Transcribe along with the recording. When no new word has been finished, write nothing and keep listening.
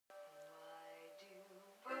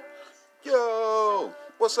Yo,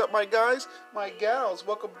 what's up, my guys, my gals?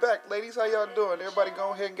 Welcome back, ladies. How y'all doing? Everybody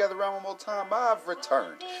go ahead and gather around one more time. I've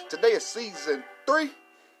returned. Today is season 3,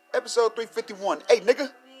 episode 351. Hey,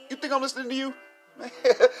 nigga, you think I'm listening to you?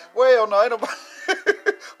 Well, no, ain't nobody.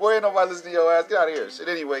 Well, ain't nobody listening to your ass. Get out of here. Shit,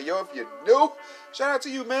 anyway, yo, if you're new, shout out to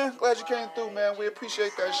you, man. Glad you came through, man. We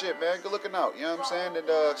appreciate that shit, man. Good looking out. You know what I'm saying?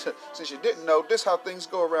 And since you didn't know, this how things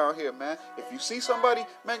go around here, man. If you see somebody,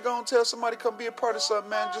 man, go and tell somebody come be a part of something,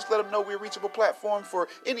 man. Just let them know we're a reachable platform for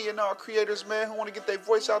any and all creators, man, who want to get their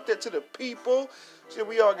voice out there to the people. Shit,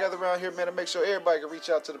 we all gather around here, man, to make sure everybody can reach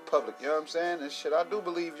out to the public. You know what I'm saying? And shit, I do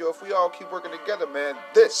believe, yo, if we all keep working together, man,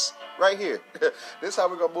 this right here, this is how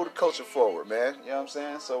we're going to move the culture forward, man. You know what I'm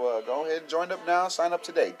saying? So go ahead and join up now. Sign up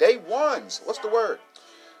today. Day ones. What's the word?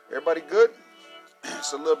 Everybody good?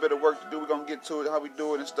 It's a little bit of work to do. We're going to get to it, how we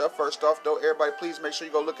do it and stuff. First off, though, everybody please make sure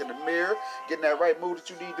you go look in the mirror, get in that right mood that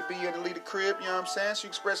you need to be in and leave the crib, you know what I'm saying? So you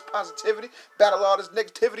express positivity, battle all this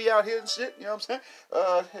negativity out here and shit, you know what I'm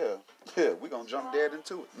saying? Hell, we're going to jump dead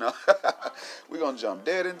into it. No, we're going to jump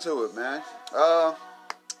dead into it, man.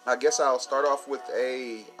 I guess I'll start off with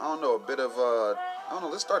a bit of,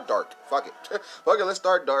 let's start dark. Fuck it. Fuck it, let's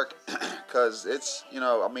start dark. Because it's,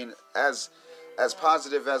 as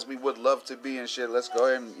positive as we would love to be and shit, let's go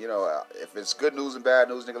ahead and, if it's good news and bad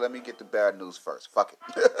news, nigga, let me get the bad news first. Fuck it.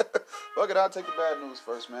 Fuck it, I'll take the bad news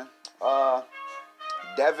first, man.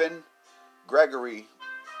 Devin Gregory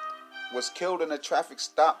was killed in a traffic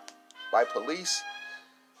stop by police.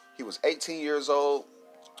 He was 18 years old.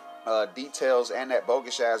 Details and that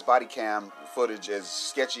bogus-ass body cam footage is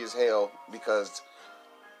sketchy as hell because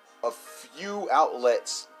a few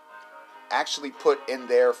outlets actually put in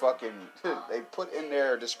their they put in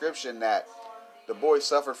their description that the boy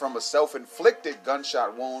suffered from a self-inflicted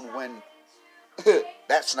gunshot wound when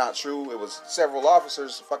that's not true. It was several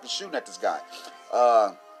officers fucking shooting at this guy.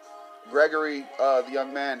 Gregory, the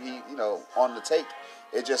young man, he, on the tape,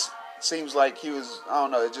 it just seems like he was,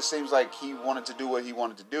 it just seems like he wanted to do what he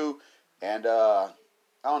wanted to do. And,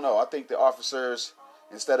 I think the officers,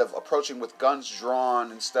 instead of approaching with guns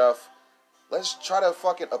drawn and stuff, let's try to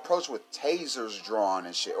fucking approach with tasers drawn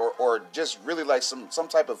and shit. Or just really like some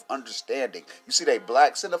type of understanding. You see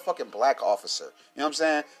send a fucking black officer. You know what I'm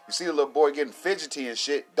saying? You see the little boy getting fidgety and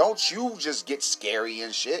shit. Don't you just get scary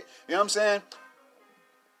and shit. You know what I'm saying?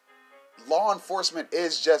 Law enforcement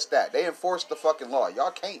is just that. They enforce the fucking law.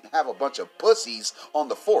 Y'all can't have a bunch of pussies on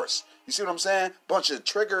the force. You see what I'm saying? Bunch of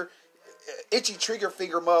itchy trigger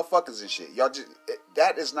finger motherfuckers and shit.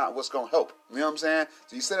 That is not what's gonna help. You know what I'm saying?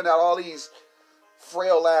 So you sending out all these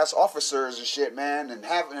frail ass officers and shit, man,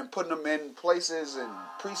 and putting them in places and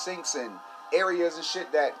precincts and areas and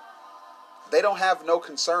shit that they don't have no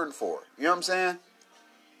concern for. You know what I'm saying?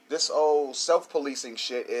 This old self-policing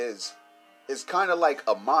shit is kind of like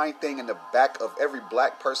a mind thing in the back of every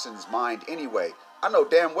black person's mind anyway. I know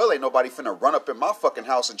damn well ain't nobody finna run up in my fucking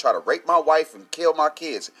house and try to rape my wife and kill my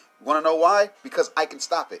kids. You wanna know why? Because I can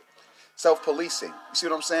stop it. Self-policing. You see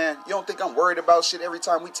what I'm saying? You don't think I'm worried about shit every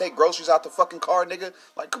time we take groceries out the fucking car, nigga?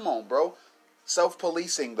 Like, come on, bro.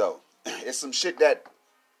 Self-policing, though. It's some shit that...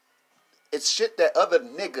 It's shit that other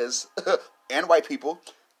niggas and white people...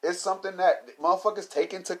 It's something that motherfuckers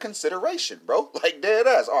take into consideration, bro. Like, dead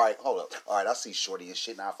ass. Alright, hold up. Alright, I see Shorty and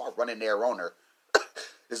shit now. If I run in there on her...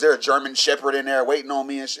 Is there a German Shepherd in there waiting on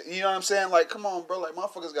me and shit? You know what I'm saying? Like, come on, bro. Like,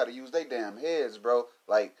 motherfuckers gotta use their damn heads, bro.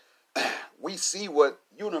 Like, we see what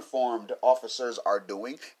uniformed officers are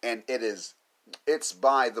doing, and it's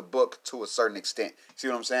by the book to a certain extent. See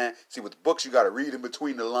what I'm saying? See, with books, you gotta read in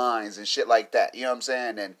between the lines and shit like that. You know what I'm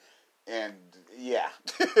saying? And yeah.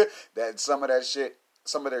 that some of that shit,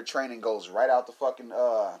 some of their training goes right out the fucking,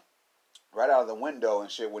 right out of the window and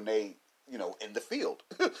shit when they, in the field.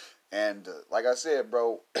 And like I said,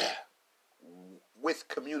 bro, with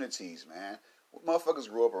communities, man, motherfuckers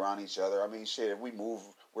grew up around each other. I mean, shit, if we move,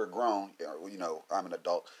 we're grown. I'm an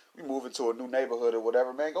adult. We move into a new neighborhood or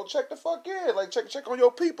whatever, man. Go check the fuck in. Like, check on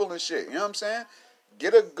your people and shit. You know what I'm saying?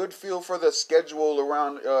 Get a good feel for the schedule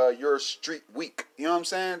around your street week. You know what I'm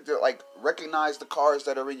saying? Like, recognize the cars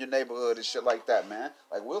that are in your neighborhood and shit like that, man.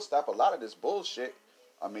 Like, we'll stop a lot of this bullshit.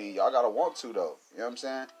 I mean, y'all gotta want to, though. You know what I'm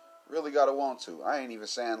saying? Really gotta want to. I ain't even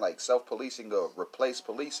saying like self-policing or replace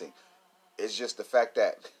policing. It's just the fact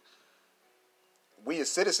that we as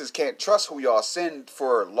citizens can't trust who y'all send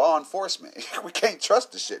for law enforcement. We can't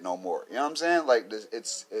trust this shit no more. You know what I'm saying? Like,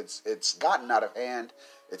 it's gotten out of hand.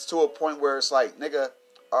 It's to a point where it's like, nigga,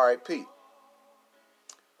 R.I.P.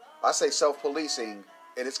 I say self-policing,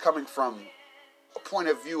 and it's coming from a point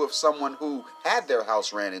of view of someone who had their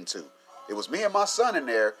house ran into. It was me and my son in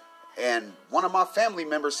there. And one of my family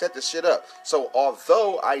members set the shit up. So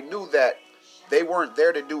although I knew that they weren't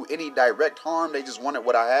there to do any direct harm, they just wanted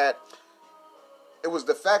what I had. It was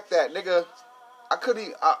the fact that, nigga,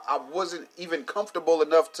 I wasn't even comfortable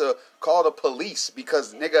enough to call the police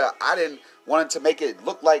because, nigga, I didn't want it to make it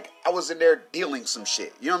look like I was in there dealing some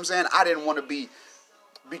shit. You know what I'm saying? I didn't want to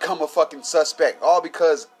become a fucking suspect, all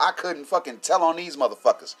because I couldn't fucking tell on these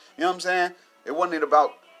motherfuckers. You know what I'm saying? It wasn't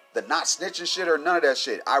about the not snitching shit or none of that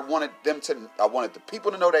shit. I wanted the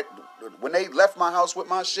people to know that when they left my house with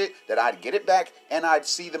my shit, that I'd get it back and I'd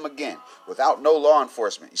see them again without no law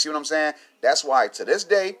enforcement. You see what I'm saying? That's why to this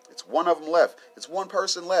day, it's one of them left. It's one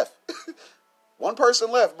person left. One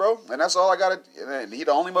person left, bro. And that's all I gotta, and he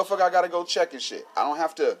the only motherfucker I gotta go check and shit. I don't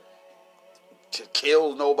have to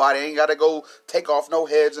kill nobody. I ain't gotta go take off no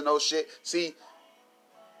heads and no shit. See,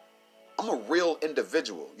 I'm a real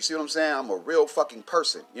individual. You see what I'm saying? I'm a real fucking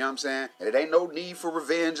person. You know what I'm saying? And it ain't no need for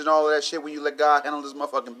revenge and all of that shit when you let God handle this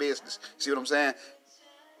motherfucking business. You see what I'm saying?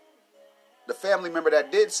 The family member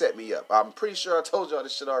that did set me up, I'm pretty sure I told y'all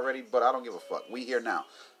this shit already, but I don't give a fuck. We here now.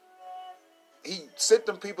 He sent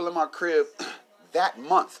them people in my crib that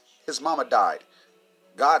month. His mama died.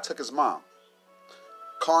 God took his mom.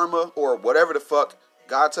 Karma or whatever the fuck.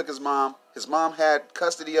 God took his mom. His mom had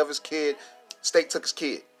custody of his kid. State took his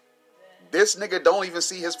kid. This nigga don't even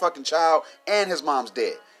see his fucking child, and his mom's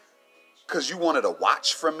dead. Cause you wanted a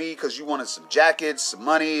watch from me, cause you wanted some jackets, some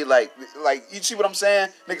money, like you see what I'm saying?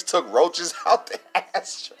 Niggas took roaches out the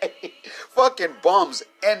ashtray. Fucking bums.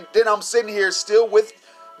 And then I'm sitting here still with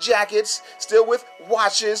jackets, still with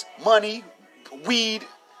watches, money, weed.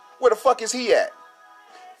 Where the fuck is he at?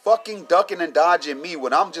 Fucking ducking and dodging me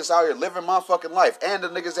when I'm just out here living my fucking life. And the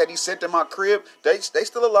niggas that he sent in my crib, they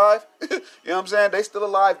still alive. You know what I'm saying? They still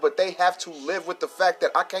alive, but they have to live with the fact that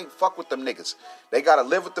I can't fuck with them niggas. They gotta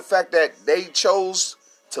live with the fact that they chose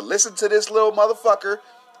to listen to this little motherfucker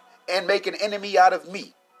and make an enemy out of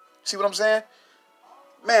me. See what I'm saying?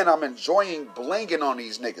 Man, I'm enjoying blinging on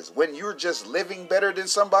these niggas. When you're just living better than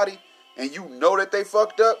somebody and you know that they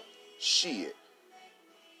fucked up, shit.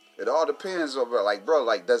 It all depends on, like, bro,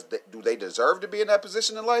 like, do they deserve to be in that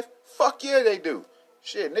position in life? Fuck yeah, they do.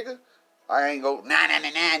 Shit, nigga. I ain't go,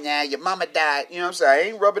 nah, your mama died. You know what I'm saying? I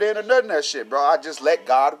ain't rub it in or nothing that shit, bro. I just let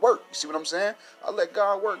God work. You see what I'm saying? I let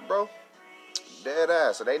God work, bro. Dead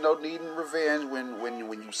ass. It ain't no needing revenge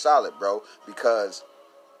when you solid, bro. Because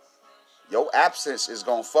your absence is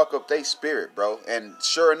gonna fuck up their spirit, bro. And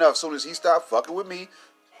sure enough, as soon as he stopped fucking with me,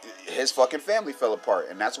 his fucking family fell apart.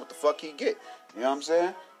 And that's what the fuck he get. You know what I'm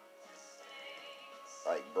saying?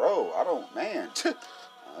 Like, bro, I don't, man.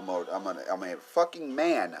 I'm a fucking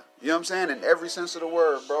man. You know what I'm saying? In every sense of the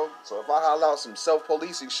word, bro. So if I holler out some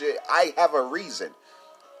self-policing shit, I have a reason.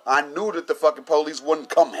 I knew that the fucking police wouldn't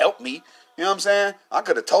come help me. You know what I'm saying? I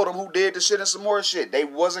could have told them who did the shit and some more shit. They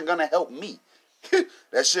wasn't gonna help me.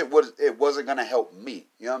 That shit wasn't gonna help me.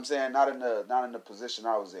 You know what I'm saying? Not in the position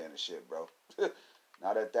I was in and shit, bro.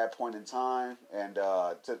 Not at that point in time, and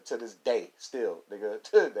to this day, still,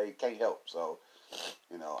 nigga, they can't help. So,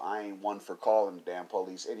 you know, I ain't one for calling the damn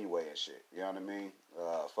police anyway and shit. You know what I mean?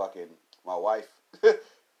 Fucking my wife, it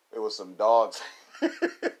was some dogs.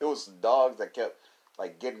 It was some dogs that kept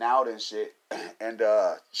like getting out and shit. And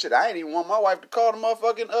shit, I ain't even want my wife to call the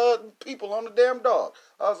motherfucking people on the damn dog.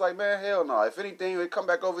 I was like, man, hell no. If anything, they come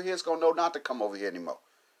back over here, it's gonna know not to come over here anymore.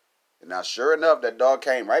 And now, sure enough, that dog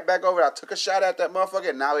came right back over. I took a shot at that motherfucker,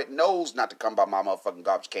 and now it knows not to come by my motherfucking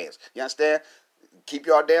garbage cans. You understand? Keep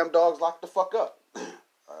y'all damn dogs locked the fuck up.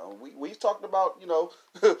 We've talked about, you know,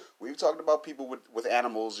 we've talked about people with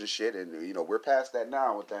animals and shit, and, you know, we're past that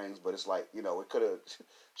now with things, but it's like, you know,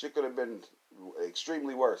 shit could have been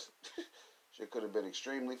extremely worse. Shit could have been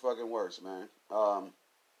extremely fucking worse, man.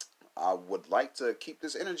 I would like to keep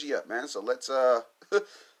this energy up, man, so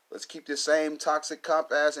let's keep this same toxic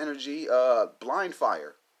cop ass energy. Blind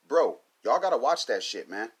Fire. Bro, y'all gotta watch that shit,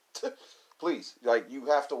 man. Please. Like, you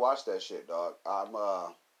have to watch that shit, dog.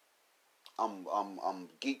 I'm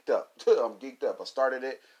geeked up. I'm geeked up. I started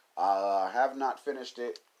it. I have not finished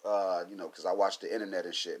it, you know, because I watch the internet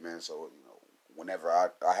and shit, man. So, you know, whenever I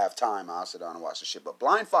have time, I'll sit down and watch the shit. But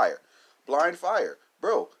Blind Fire.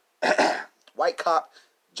 Bro. White cop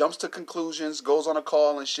jumps to conclusions, goes on a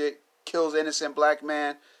call and shit, kills innocent black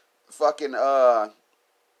man. Fucking,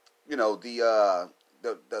 you know, the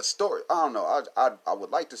story. I don't know. I would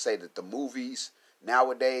like to say that the movies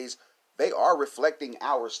nowadays, they are reflecting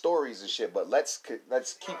our stories and shit, but let's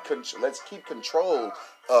keep control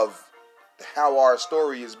of how our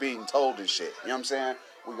story is being told and shit. You know what I'm saying?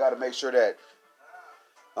 We got to make sure that,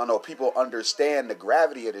 I don't know, people understand the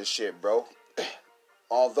gravity of this shit, bro.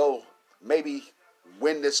 Although maybe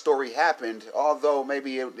when this story happened, although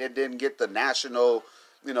maybe it didn't get the national,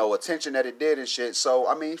 attention that it did and shit. So,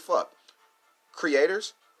 I mean, fuck.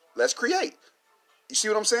 Creators, let's create. You see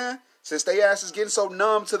what I'm saying? Since they ass is getting so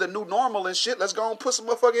numb to the new normal and shit, let's go and put some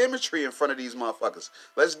motherfucking imagery in front of these motherfuckers.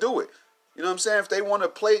 Let's do it. You know what I'm saying? If they want to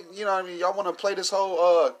play, y'all want to play this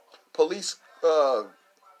whole police,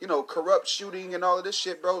 corrupt shooting and all of this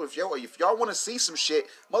shit, bro. If y'all want to see some shit,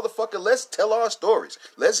 motherfucker, let's tell our stories.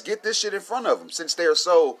 Let's get this shit in front of them, since they're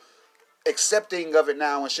so accepting of it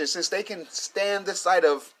now and shit. Since they can stand the sight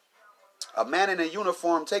of a man in a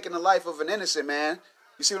uniform taking the life of an innocent man.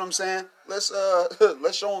 You see what I'm saying? Let's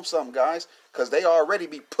show them something, guys, because they already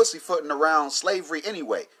be pussyfooting around slavery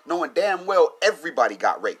anyway, knowing damn well everybody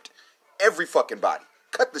got raped, every fucking body.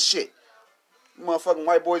 Cut the shit. Motherfucking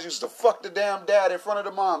white boys used to fuck the damn dad in front of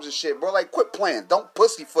the moms and shit, bro. Like, quit playing. Don't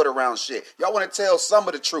pussyfoot around shit. Y'all want to tell some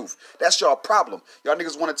of the truth. That's y'all problem. Y'all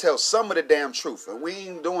niggas want to tell some of the damn truth, and we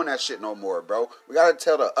ain't doing that shit no more, bro. We gotta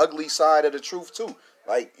tell the ugly side of the truth too.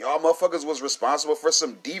 Like, y'all motherfuckers was responsible for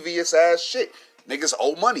some devious ass shit. Niggas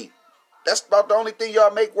owe money. That's about the only thing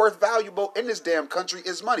y'all make worth valuable in this damn country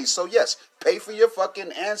is money. So yes, pay for your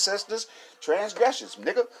fucking ancestors' transgressions,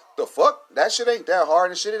 nigga. The fuck? That shit ain't that hard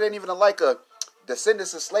and shit. It ain't even like a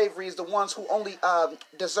descendants of slavery is the ones who only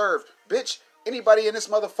deserve. Bitch, anybody in this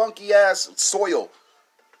motherfunky ass soil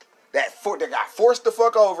that got forced the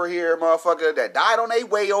fuck over here, motherfucker, that died on their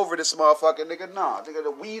way over this motherfucker, nigga, nah,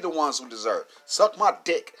 nigga, we the ones who deserve. Suck my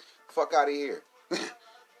dick. Fuck out of here.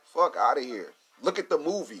 Fuck out of here. Look at the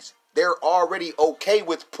movies. They're already okay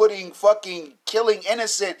with putting fucking killing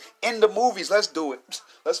innocent in the movies. Let's do it.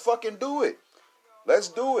 Let's fucking do it. Let's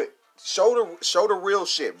do it. Show the real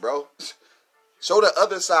shit, bro. Show the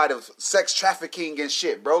other side of sex trafficking and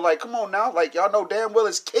shit, bro. Like, come on now. Like, y'all know damn well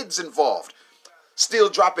there's kids involved. Still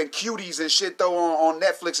dropping cuties and shit, though, on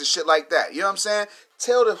Netflix and shit like that. You know what I'm saying?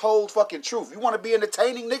 Tell the whole fucking truth. You want to be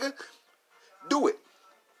entertaining, nigga? Do it.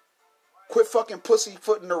 Quit fucking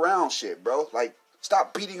pussyfooting around shit, bro. Like,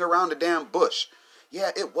 stop beating around the damn bush.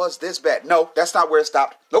 Yeah, it was this bad. No, that's not where it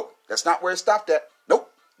stopped. Nope, that's not where it stopped at. Nope,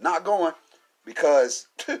 not going. Because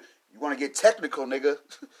you want to get technical, nigga.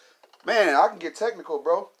 Man, I can get technical,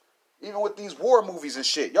 bro. Even with these war movies and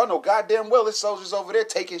shit. Y'all know goddamn well there's soldiers over there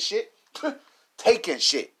taking shit. Taking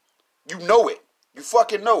shit. You know it. You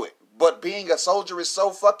fucking know it. But being a soldier is so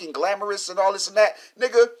fucking glamorous and all this and that.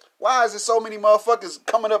 Nigga, why is there so many motherfuckers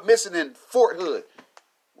coming up missing in Fort Hood?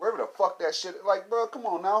 Wherever the fuck that shit. Like, bro, come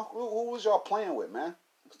on now. Who was y'all playing with, man?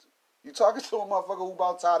 You talking to a motherfucker who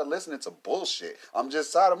about tired of listening to bullshit. I'm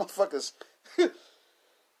just tired of motherfuckers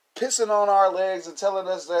pissing on our legs and telling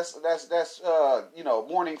us that's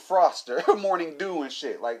morning frost or morning dew and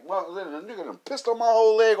shit. Like, well, nigga done pissed on my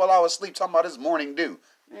whole leg while I was asleep talking about this morning dew.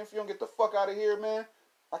 Man, if you don't get the fuck out of here, man,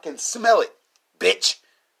 I can smell it, bitch.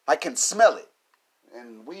 I can smell it.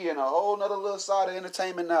 And we in a whole nother little side of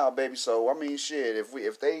entertainment now, baby. So, I mean, shit,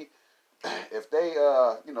 if they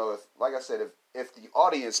like I said, if the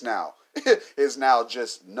audience now is now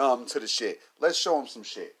just numb to the shit, let's show them some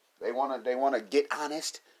shit. They wanna get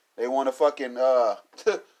honest. They wanna fucking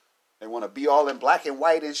they wanna be all in black and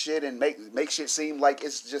white and shit and make shit seem like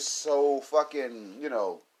it's just so fucking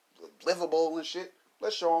livable and shit.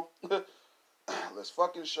 Let's show them. Let's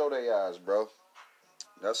fucking show their eyes, bro.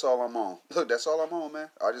 That's all I'm on. That's all I'm on, man.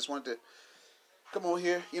 I just wanted to come on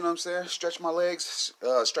here, you know what I'm saying? Stretch my legs,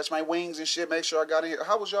 stretch my wings and shit, make sure I got in here.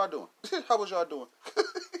 How was y'all doing? How was y'all doing?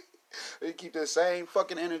 You keep the same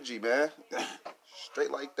fucking energy, man.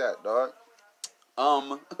 Straight like that, dog.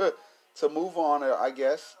 To move on, I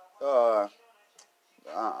guess. I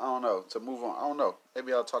don't know. To move on, I don't know.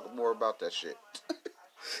 Maybe I'll talk more about that shit.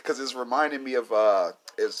 Cause it's reminding me of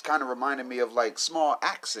it's kind of reminding me of like Small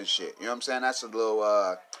Axe and shit. You know what I'm saying? That's a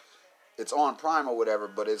little it's on Prime or whatever,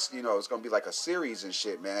 but it's it's gonna be like a series and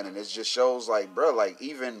shit, man. And it just shows like, bro, like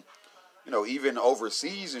even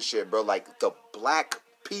overseas and shit, bro, like the black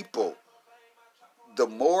people, the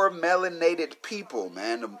more melanated people,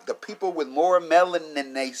 man, the people with more melanin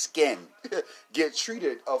in their skin get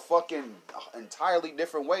treated a fucking entirely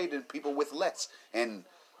different way than people with less. And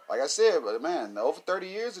like I said, man, over 30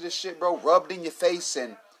 years of this shit, bro, rubbed in your face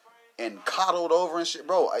and coddled over and shit,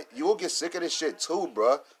 bro, you'll get sick of this shit too,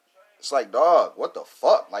 bro. It's like, dog, what the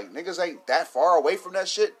fuck? Like, niggas ain't that far away from that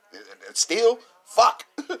shit. Still, fuck.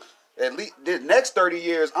 At least the next 30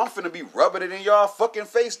 years, I'm finna be rubbing it in y'all fucking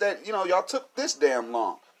face that, y'all took this damn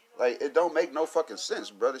long. Like, it don't make no fucking sense,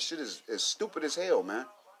 bro. This shit is stupid as hell, man.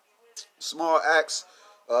 Small Axe.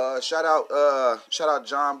 Shout out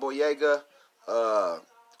John Boyega.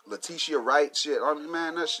 Letitia Wright, shit. I mean,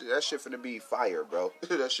 man, that shit finna be fire, bro.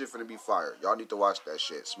 That shit finna be fire. Y'all need to watch that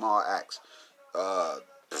shit. Small Axe. Uh,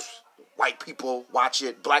 white people watch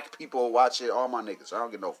it. Black people watch it. All my niggas. I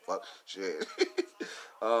don't give no fuck. Shit.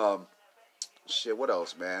 Shit. What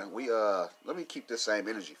else, man? Let me keep this same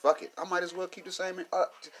energy. Fuck it. I might as well keep the same.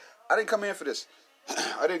 I didn't come in for this.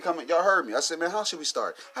 I didn't come in. Y'all heard me. I said, man, how should we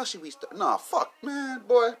start? Nah, fuck, man,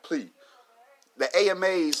 boy, please. The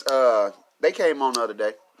AMAs, they came on the other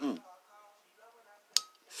day.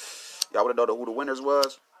 Y'all would have known who the winners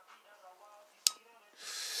was?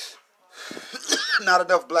 Not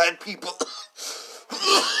enough black people.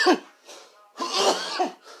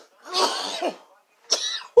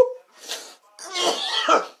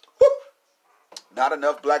 Not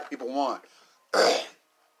enough black people won.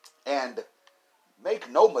 And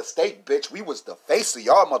make no mistake, bitch, we was the face of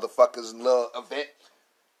y'all motherfuckers' little event.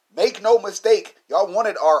 Make no mistake, y'all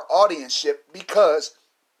wanted our audienceship because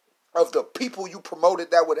of the people you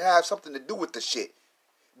promoted that would have something to do with the shit.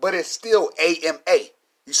 But it's still AMA.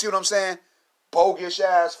 You see what I'm saying? Bogus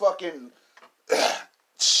ass fucking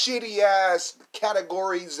shitty ass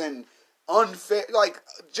categories and unfair, like,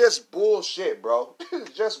 just bullshit, bro.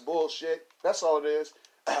 Just bullshit. That's all it is.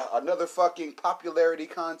 Another fucking popularity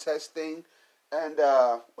contest thing. And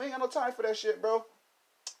we ain't got no time for that shit, bro.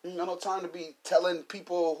 We ain't got no time to be telling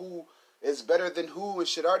people who is better than who and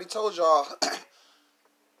shit. I already told y'all,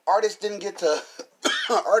 artists didn't get to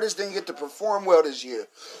perform well this year.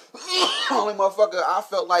 Only motherfucker I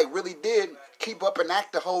felt like really did keep up and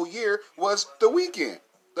act the whole year was The Weeknd.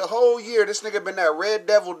 The whole year, this nigga been that Red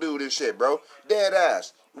Devil dude and shit, bro. Dead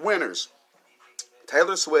ass. Winners.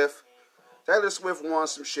 Taylor Swift. Taylor Swift won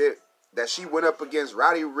some shit that she went up against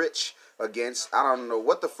Roddy Ricch against. I don't know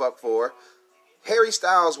what the fuck for. Harry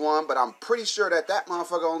Styles won, but I'm pretty sure that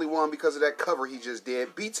motherfucker only won because of that cover he just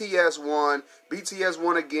did. BTS won. BTS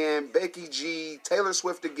won again. Becky G. Taylor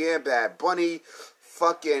Swift again. Bad Bunny.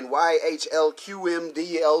 Fucking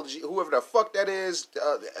YHLQMDLG. Whoever the fuck that is.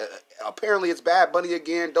 Apparently it's Bad Bunny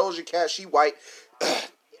again. Doja Cat. She white.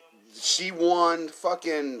 She won.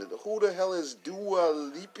 Fucking. Who the hell is Dua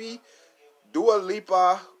Lipa? Dua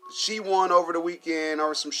Lipa. She won over the weekend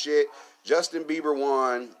or some shit. Justin Bieber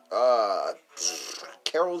won.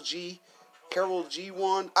 Carol G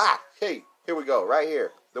won. Hey, here we go. Right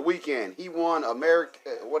here. The Weeknd. He won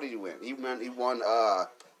what did he win? He won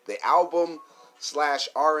the album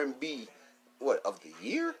 / R&B of the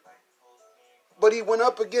year? But he went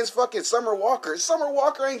up against fucking Summer Walker. Summer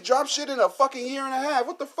Walker ain't dropped shit in a fucking year and a half.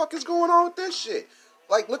 What the fuck is going on with this shit?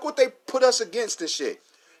 Like, look what they put us against this shit.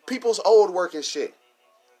 People's old work and shit.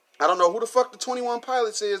 I don't know who the fuck the 21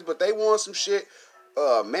 Pilots is, but they won some shit.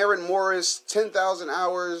 Maren Morris, 10,000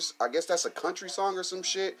 Hours. I guess that's a country song or some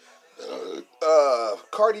shit.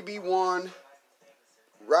 Cardi B won.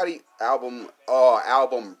 Roddy album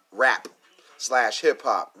rap / hip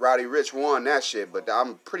hop. Roddy Ricch won that shit, but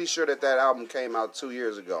I'm pretty sure that album came out 2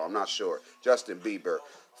 years ago. I'm not sure. Justin Bieber.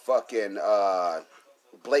 Fucking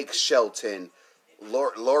Blake Shelton.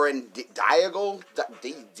 Lauren Daigle,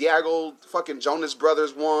 fucking Jonas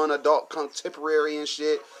Brothers won, adult contemporary and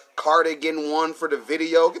shit. Cardigan won for the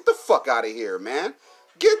video. Get the fuck out of here, man.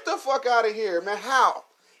 Get the fuck out of here, man. How?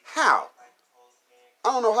 I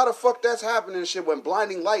don't know how the fuck that's happening and shit when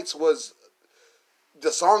Blinding Lights was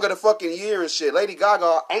the song of the fucking year and shit. Lady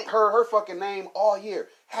Gaga ain't heard her fucking name all year.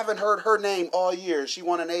 Haven't heard her name all year. She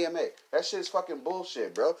won an AMA. That shit's fucking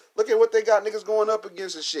bullshit, bro. Look at what they got niggas going up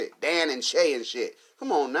against and shit. Dan and Shay and shit.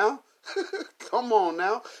 Come on now. Come on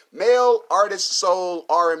now. Male artist soul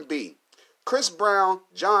R&B. Chris Brown,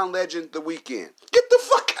 John Legend, The Weeknd. Get the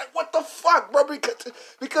fuck out. What the fuck, bro?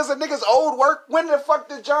 Because of niggas' old work. When the fuck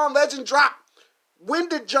did John Legend drop? Get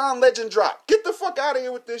the fuck out of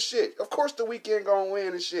here with this shit. Of course The Weeknd gonna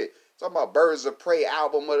win and shit. Talking about Birds of Prey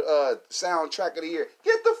album, soundtrack of the year.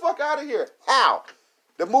 Get the fuck out of here. How?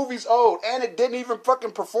 The movie's old, and it didn't even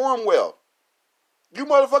fucking perform well. You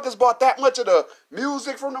motherfuckers bought that much of the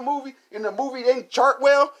music from the movie, and the movie didn't chart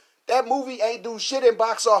well. That movie ain't do shit in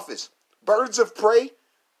box office. Birds of Prey,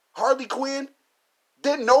 Harley Quinn.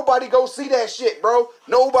 Didn't nobody go see that shit, bro.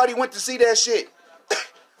 Nobody went to see that shit.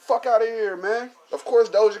 Fuck out of here, man. Of course,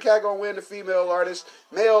 Doja Cat gonna win the female artist.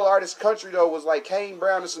 Male artist country, though, was like Kane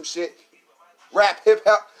Brown or some shit. Rap,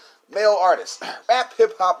 hip-hop, male artist. Rap,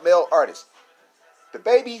 hip-hop, male artist. The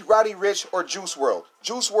Baby, Roddy Ricch, or Juice WRLD.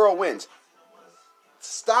 Juice WRLD wins.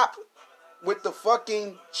 Stop with the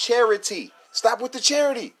fucking charity. Stop with the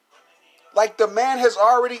charity. Like, the man has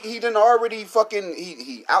already, he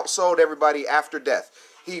outsold everybody after death.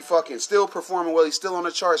 He fucking still performing well. He's still on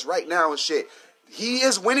the charts right now and shit. He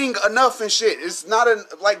is winning enough and shit. It's not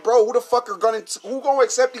bro, who gonna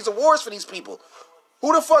accept these awards for these people?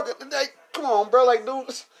 Who the fuck, like, come on, bro, like,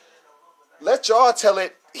 dude, let y'all tell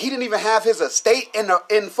it He didn't even have his estate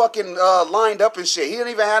in fucking lined up and shit. He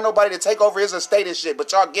didn't even have nobody to take over his estate and shit.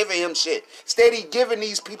 But y'all giving him shit. Steady giving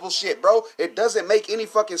these people shit, bro. It doesn't make any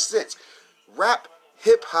fucking sense. Rap,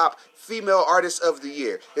 hip hop, female artist of the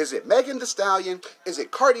year. Is it Megan Thee Stallion? Is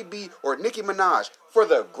it Cardi B or Nicki Minaj? For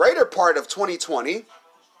the greater part of 2020,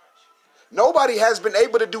 nobody has been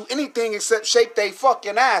able to do anything except shake they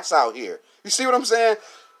fucking ass out here. You see what I'm saying?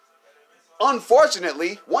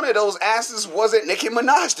 Unfortunately, one of those asses wasn't Nicki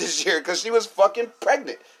Minaj this year because she was fucking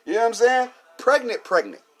pregnant. You know what I'm saying?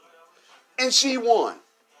 Pregnant. And she won.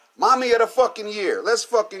 Mommy of the fucking year. Let's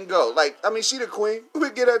fucking go. Like, I mean, she the queen. We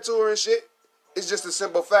get that to her and shit. It's just a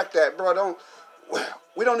simple fact that, bro,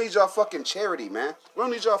 we don't need y'all fucking charity, man. We don't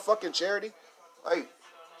need y'all fucking charity. Like,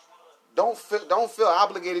 don't feel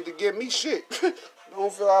obligated to give me shit.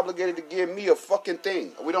 Don't feel obligated to give me a fucking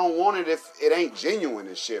thing. We don't want it if it ain't genuine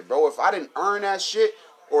and shit, bro. If I didn't earn that shit,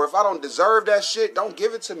 or if I don't deserve that shit, don't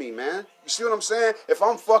give it to me, man. You see what I'm saying? If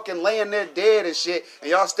I'm fucking laying there dead and shit, and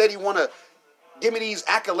y'all steady want to give me these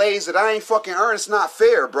accolades that I ain't fucking earned, it's not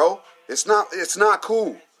fair, bro. It's not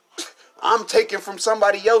cool. I'm taking from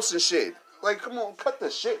somebody else and shit. Like, come on, cut the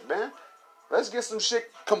shit, man. Let's get some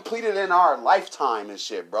shit completed in our lifetime and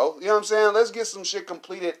shit, bro. You know what I'm saying? Let's get some shit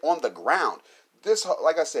completed on the ground. This,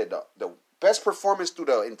 like I said, the best performance through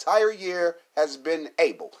the entire year has been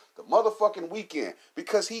Abel. The motherfucking Weeknd.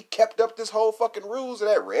 Because he kept up this whole fucking rules of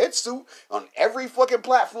that red suit on every fucking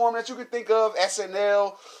platform that you could think of.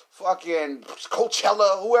 SNL, fucking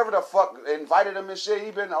Coachella, whoever the fuck invited him and shit. He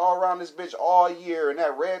been all around this bitch all year in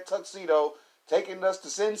that red tuxedo, taking us to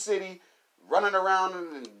Sin City, running around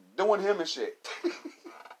and doing him and shit.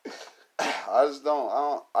 I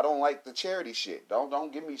don't like the charity shit.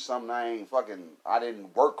 Don't give me something I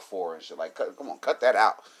didn't work for and shit. Like, come on, cut that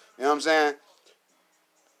out. You know what I'm saying?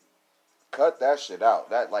 Cut that shit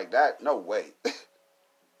out. No way.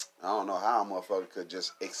 I don't know how a motherfucker could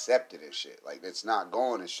just accept it and shit. Like, it's not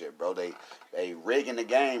going and shit, bro. They rigging the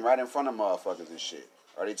game right in front of motherfuckers and shit.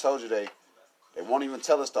 I already told you they won't even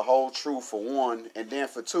tell us the whole truth for one, and then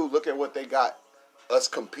for two, look at what they got us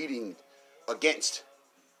competing against.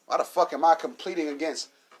 Why the fuck am I competing against?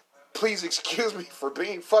 Please excuse me for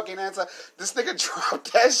being fucking anti. This nigga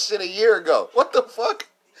dropped that shit a year ago. What the fuck?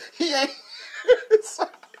 He ain't.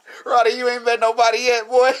 Roddy, you ain't met nobody yet,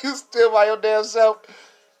 boy. You still by your damn self.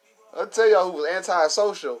 I'll tell y'all who was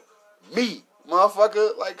antisocial. Me,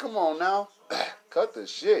 motherfucker. Like, come on now. Cut the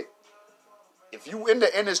shit. If you in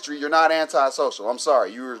the industry, you're not antisocial. I'm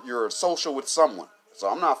sorry. You're social with someone. So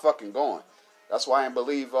I'm not fucking going. That's why I didn't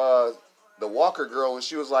believe the Walker girl when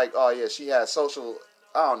she was like, oh yeah, she has social,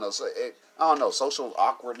 I don't know, social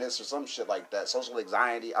awkwardness or some shit like that, social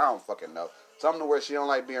anxiety. I don't fucking know. Something to where she don't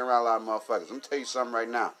like being around a lot of motherfuckers. Let me tell you something right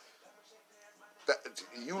now.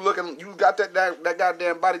 You got that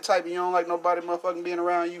goddamn body type and you don't like nobody motherfucking being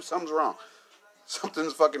around you, something's wrong.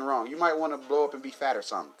 Something's fucking wrong. You might want to blow up and be fat or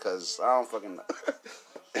something, because I don't fucking know.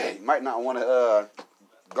 You might not want to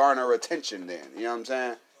garner attention then, you know what I'm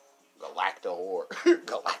saying? Galacta whore.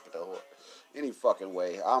 Galacta whore. Any fucking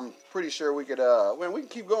way. I'm pretty sure we could, we can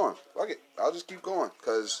keep going. Fuck it. I'll just keep going,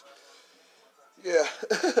 because, yeah.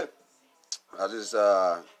 I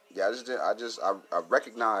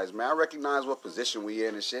recognize, man. I recognize what position we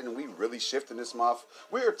in and shit, and we really shifting this month.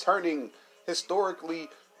 We are turning historically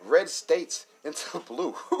red states into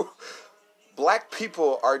blue. Black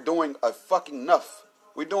people are doing a fucking enough.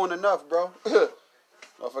 We doing enough, bro.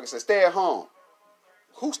 Motherfucker said, stay at home.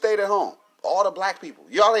 Who stayed at home? All the black people.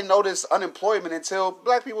 Y'all ain't notice unemployment until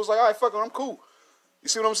black people was like, all right, fuck it, I'm cool. You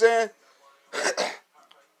see what I'm saying?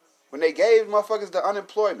 When they gave motherfuckers the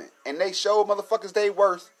unemployment and they showed motherfuckers they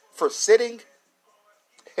worth for sitting,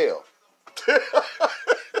 hell.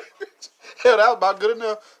 Hell, that was about good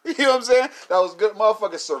enough. You know what I'm saying? That was good.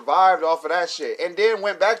 Motherfuckers survived off of that shit and then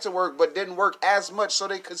went back to work but didn't work as much so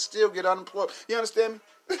they could still get unemployed. You understand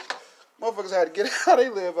me? Motherfuckers had to get how they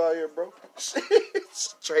live out here, bro.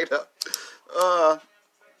 Straight up.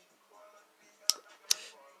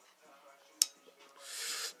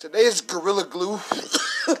 Today is Gorilla Glue.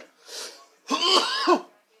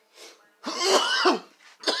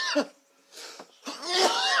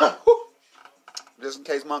 Just in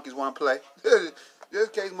case monkeys want to play.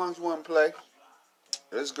 Just in case monkeys want to play.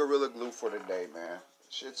 This is Gorilla Glue for today, man.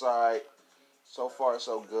 Shit's alright. So far,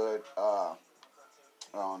 so good. I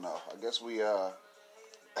don't know. I guess I'm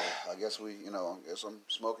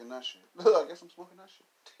smoking that shit. I guess I'm smoking that shit.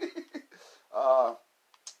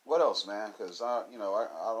 What else, man? Because I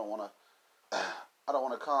don't want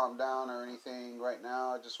to calm down or anything right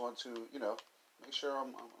now. I just want to, Make sure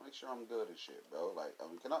I'm good and shit, bro. Like, I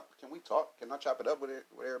mean, can we talk? Can I chop it up with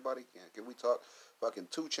everybody? Can we talk? Fucking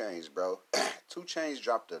 2 Chainz, bro. 2 Chainz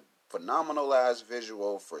dropped a phenomenal ass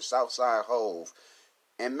visual for Southside Hove,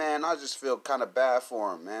 and man, I just feel kind of bad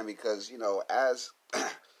for him, man, because you know, as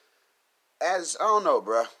as I don't know,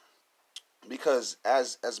 bro, because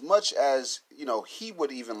as much as you know, he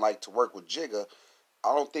would even like to work with Jigga,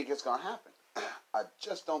 I don't think it's gonna happen. I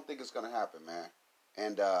just don't think it's gonna happen, man.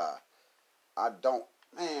 And I don't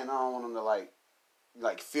want him to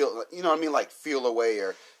like feel, you know what I mean, like feel away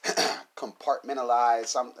or compartmentalize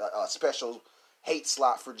some special hate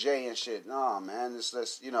slot for Jay and shit. No, man, it's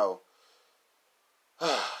just, you know,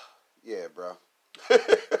 yeah, bro.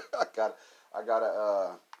 I gotta,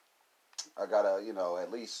 you know, I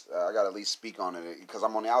gotta at least speak on it because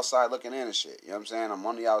I'm on the outside looking in and shit. You know what I'm saying? I'm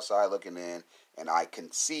on the outside looking in, and I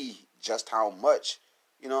can see just how much,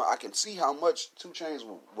 you know, I can see how much 2 Chainz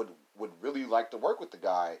would really like to work with the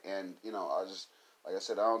guy, and you know, I just, like I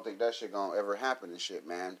said, I don't think that shit gonna ever happen and shit,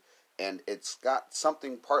 man. And it's got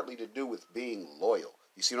something partly to do with being loyal.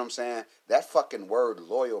 You see what I'm saying? That fucking word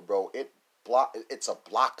loyal, bro, it's a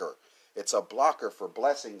blocker. It's a blocker for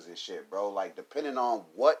blessings and shit, bro. Like, depending on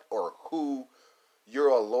what or who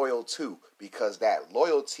you're loyal to, because that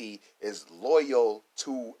loyalty is loyal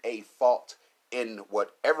to a fault in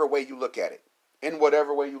whatever way you look at it. In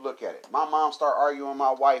whatever way you look at it. My mom start arguing with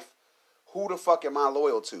my wife. Who the fuck am I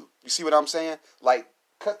loyal to? You see what I'm saying? Like,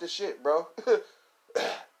 cut the shit, bro.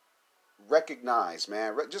 Recognize,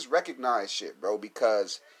 man. Just recognize shit, bro.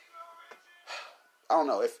 Because, I don't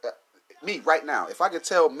know. If me, right now, if I could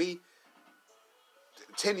tell me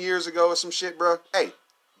 10 years ago or some shit, bro, hey,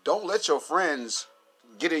 don't let your friends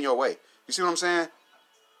get in your way. You see what I'm saying?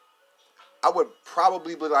 I would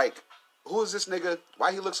probably be like, who is this nigga?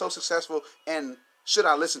 Why he look so successful? And should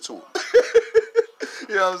I listen to him?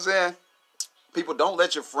 You know what I'm saying? People, don't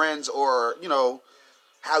let your friends or, you know,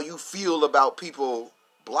 how you feel about people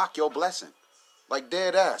block your blessing. Like,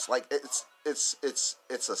 dead ass. Like, it's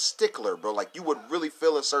a stickler, bro. Like, you would really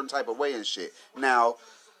feel a certain type of way and shit. Now,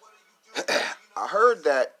 I heard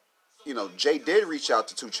that, you know, Jay did reach out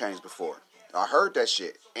to 2 Chainz before. I heard that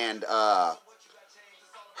shit. And,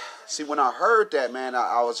 see, when I heard that, man,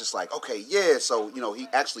 I was just like, okay, yeah. So, you know, he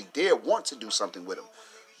actually did want to do something with him.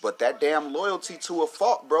 But that damn loyalty to a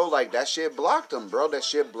fault, bro, like, that shit blocked him, bro. That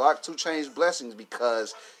shit blocked 2 Chainz blessings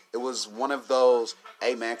because it was one of those,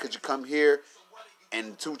 hey, man, could you come here?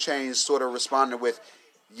 And 2 Chainz sort of responded with,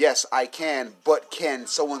 yes, I can, but can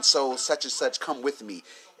so-and-so, such and such, come with me?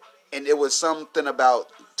 And it was something about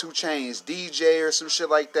 2 Chainz DJ or some shit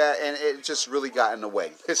like that, and it just really got in the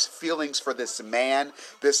way. His feelings for this man,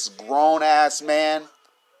 this grown-ass man,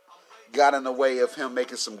 got in the way of him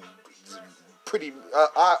making some pretty,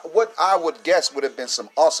 what I would guess would have been some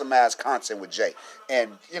awesome-ass content with Jay.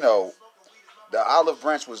 And, you know, the olive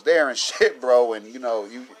branch was there and shit, bro, and, you know,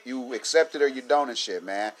 you accept it or you don't and shit,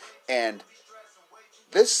 man. And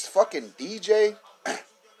this fucking DJ,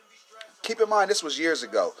 keep in mind, this was years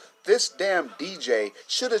ago. This damn DJ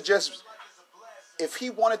should have just, if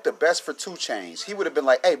he wanted the best for 2 Chainz, he would have been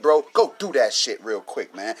like, hey, bro, go do that shit real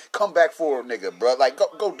quick, man. Come back for a nigga, bro. Like,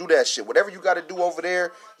 go do that shit. Whatever you got to do over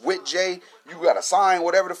there with Jay, you got to sign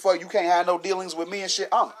whatever the fuck. You can't have no dealings with me and shit.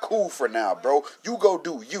 I'm cool for now, bro. You go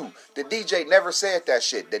do you. The DJ never said that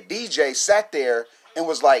shit. The DJ sat there and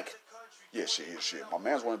was like, yeah, shit. My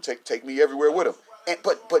man's want to take me everywhere with him. And,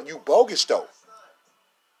 but you bogus, though.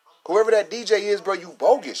 Whoever that DJ is, bro, you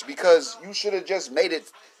bogus, because you should have just made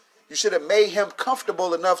it. You should have made him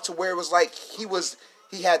comfortable enough to where it was like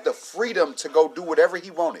he had the freedom to go do whatever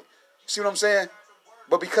he wanted. See what I'm saying?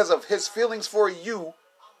 But because of his feelings for you,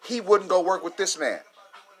 he wouldn't go work with this man.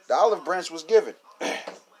 The olive branch was given.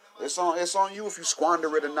 It's on you if you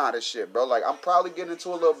squander it or not and shit, bro. Like, I'm probably getting into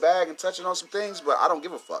a little bag and touching on some things, but I don't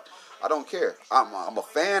give a fuck. I don't care. I'm a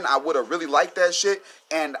fan. I would have really liked that shit,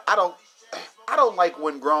 and I don't like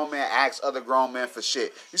when grown men ask other grown men for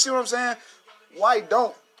shit. You see what I'm saying? Why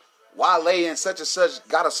don't Wale and such and such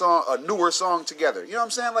got a newer song together? You know what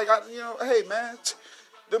I'm saying? Like, hey, man,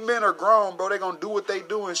 the men are grown, bro. They gonna do what they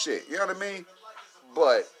do and shit. You know what I mean?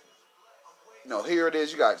 But, you know, here it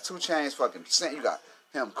is. You got 2 Chainz fucking sent. You got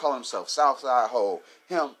him calling himself Southside Ho.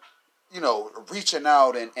 Him, you know, reaching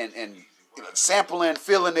out and you know, sampling,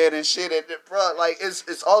 feeling it and shit. And, bro, like,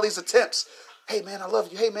 it's all these attempts. Hey, man, I love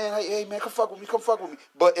you. Hey, man, come fuck with me.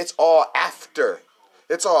 But it's all after.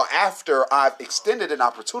 It's all after I've extended an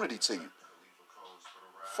opportunity to you.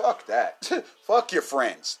 Fuck that. Fuck your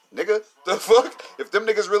friends, nigga. The fuck? If them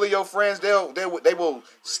niggas really your friends, they will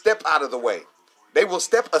step out of the way. They will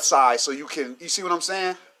step aside so you see what I'm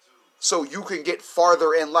saying? So you can get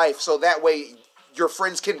farther in life. So that way your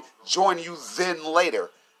friends can join you then later.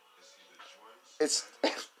 It's,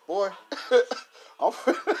 boy, I'm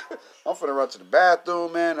finna run to the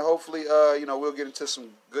bathroom, man. And hopefully, we'll get into some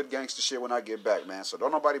good gangster shit when I get back, man. So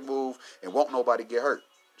don't nobody move and won't nobody get hurt.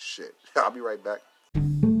 Shit. I'll be right back.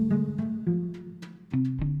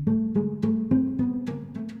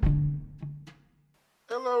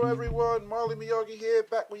 Hello everyone, Marley Miyagi here,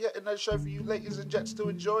 back with yet another show for you ladies and gents to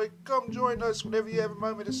enjoy. Come join us whenever you have a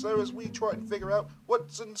moment or so as we try and figure out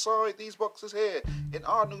what's inside these boxes here in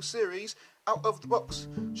our new series, Out of the Box,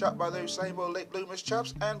 shot by those same old late bloomers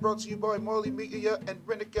chaps and brought to you by Marley Media and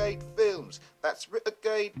Renegade Films. That's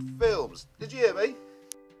Renegade Films. Did you hear me?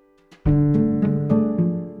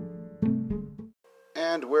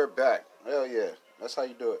 And we're back. Hell yeah. That's how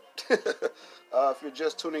you do it. If you're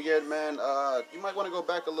just tuning in, man, you might want to go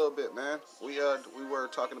back a little bit, man. We were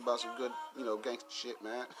talking about some good, gangster shit,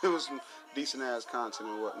 man. It was some decent ass content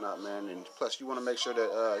and whatnot, man. And plus, you want to make sure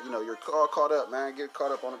that you're all caught up, man. Get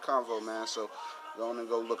caught up on the convo, man. So go on and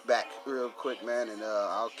go look back real quick, man. And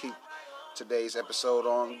I'll keep today's episode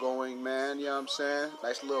ongoing, man. You know what I'm saying?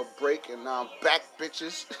 Nice little break, and now I'm back,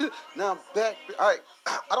 bitches. Now I'm back. I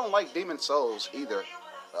don't like Demon Souls either.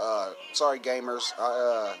 Sorry gamers,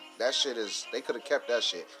 that shit they could have kept that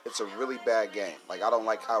shit. It's a really bad game. Like, I don't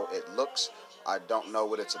like how it looks. I don't know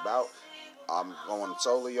what it's about. I'm going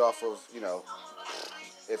solely off of,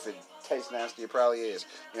 if it tastes nasty, it probably is.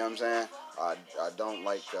 You know what I'm saying? I don't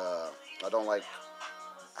like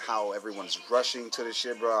how everyone's rushing to this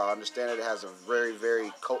shit, bro. I understand it has a very, very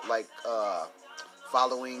cult-like,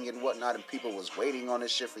 following and whatnot, and people was waiting on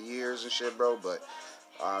this shit for years and shit, bro, but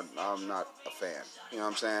I'm not a fan. You know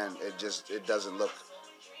what I'm saying? It doesn't look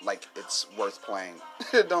like it's worth playing.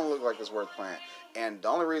 It don't look like it's worth playing. And the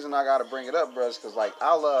only reason I gotta bring it up, bro, is because, like,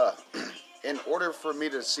 I'll, in order for me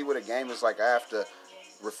to see what a game is like, I have to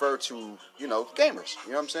refer to, gamers.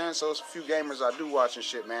 You know what I'm saying? So it's a few gamers I do watch and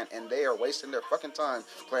shit, man, and they are wasting their fucking time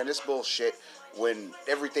playing this bullshit when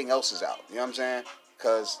everything else is out. You know what I'm saying?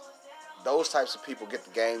 Because those types of people get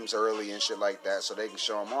the games early and shit like that so they can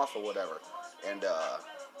show them off or whatever. And,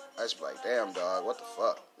 I just be like, damn, dog, what the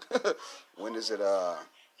fuck? When is it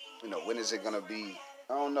gonna be?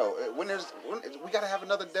 I don't know. We gotta have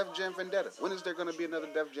another Def Jam Vendetta. When is there gonna be another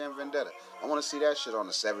Def Jam Vendetta? I want to see that shit on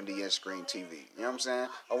a 70-inch screen TV. You know what I'm saying?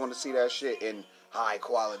 I want to see that shit in high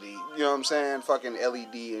quality. You know what I'm saying? Fucking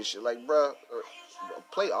LED and shit. Like, bruh,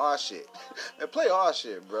 play our shit. Play our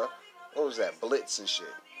shit, bruh. What was that? Blitz and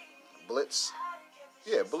shit. Blitz.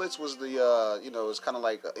 Yeah, Blitz was the, it's kind of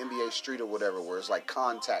like NBA Street or whatever, where it's like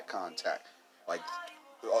contact. Like,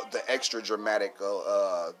 the extra dramatic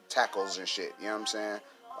tackles and shit, you know what I'm saying?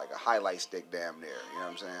 Like a highlight stick damn near, you know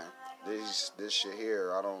what I'm saying? This shit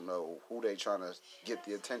here, I don't know who they trying to get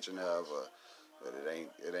the attention of, but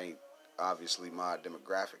it ain't obviously my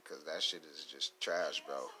demographic, because that shit is just trash,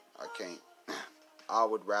 bro. I can't, I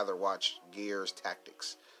would rather watch Gears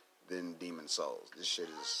Tactics than Demon Souls. This shit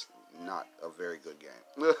is not a very good game.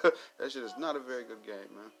 That shit is not a very good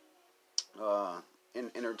game, man. In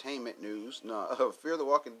entertainment news, Fear the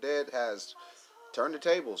Walking Dead has turned the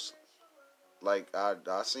tables. Like,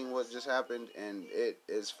 I seen what just happened, and it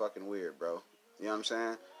is fucking weird, bro. You know what I'm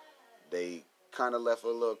saying? They kind of left a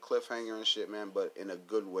little cliffhanger and shit, man, but in a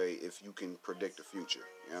good way if you can predict the future.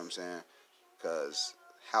 You know what I'm saying? Because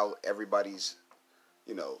how everybody's,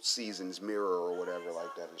 seasons mirror or whatever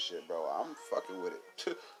like that and shit, bro. I'm fucking with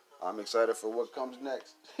it. I'm excited for what comes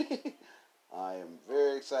next. I am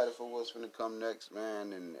very excited for what's going to come next,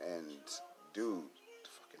 man. And dude,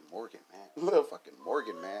 fucking Morgan, man. Little fucking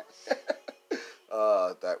Morgan, man.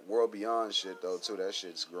 That World Beyond shit, though, too. That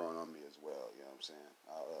shit's growing on me as well. You know what I'm saying?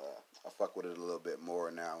 I fuck with it a little bit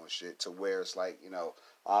more now and shit, to where it's like,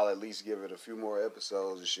 I'll at least give it a few more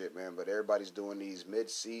episodes and shit, man. But everybody's doing these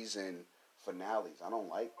mid-season finales. I don't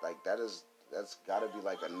like that's gotta be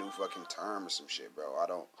like a new fucking term or some shit, bro. I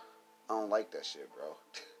don't like that shit, bro.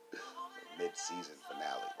 Mid-season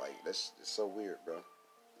finale, like, that's it's so weird, bro.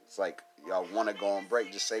 It's like y'all want to go on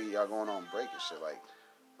break, just say y'all going on break and shit. Like,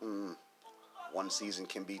 one season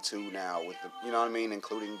can be two now with the, you know what I mean,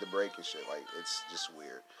 including the break and shit. Like, it's just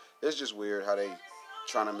weird. It's just weird how they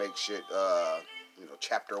trying to make shit,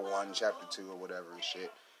 chapter 1, chapter 2, or whatever and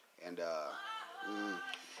shit. And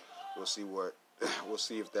we'll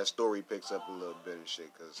see if that story picks up a little bit and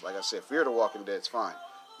shit. Cause like I said, Fear the Walking Dead's fine.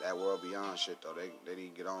 That World Beyond shit, though, they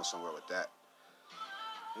need to get on somewhere with that.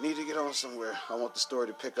 They need to get on somewhere. I want the story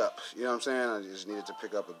to pick up. You know what I'm saying? I just needed to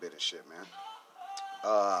pick up a bit of shit, man.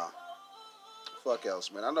 Fuck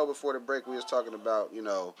else, man. I know before the break we was talking about,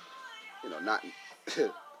 not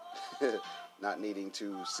not needing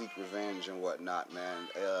to seek revenge and whatnot, man.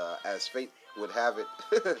 As fate would have it,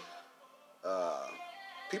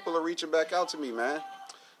 people are reaching back out to me, man.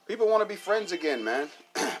 People want to be friends again, man.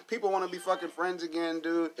 People want to be fucking friends again,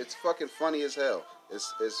 dude. It's fucking funny as hell.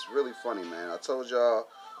 It's really funny, man. I told y'all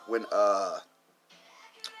when I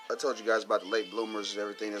told you guys about the late bloomers and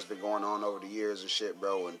everything that's been going on over the years and shit,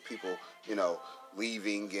 bro. And people,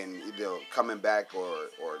 leaving and coming back or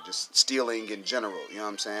just stealing in general. You know what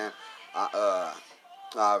I'm saying?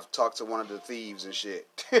 I've talked to one of the thieves and shit,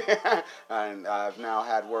 and I've now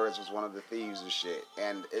had words with one of the thieves and shit.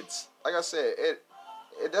 And it's like I said,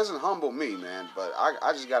 it doesn't humble me, man. But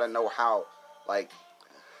I just gotta know how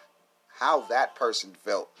that person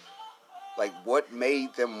felt. Like, what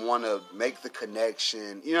made them want to make the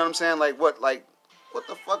connection? You know what I'm saying? Like, what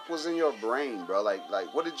the fuck was in your brain, bro?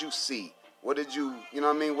 Like, what did you see? What did you know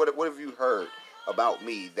what I mean? What have you heard about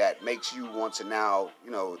me that makes you want to now,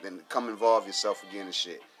 then come involve yourself again and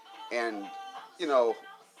shit? And,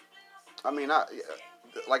 I mean,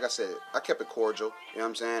 like I said, I kept it cordial. You know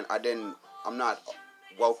what I'm saying? I'm not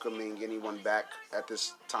welcoming anyone back at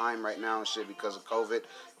this time right now and shit because of COVID.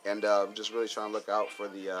 And I'm just really trying to look out for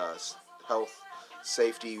the health,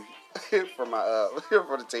 safety for my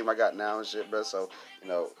for the team I got now and shit, bro. So,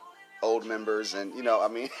 old members and,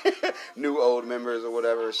 new old members or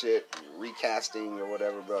whatever shit, recasting or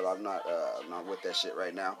whatever, bro. I'm not with that shit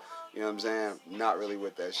right now. You know what I'm saying? Not really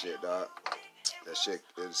with that shit, dog. That shit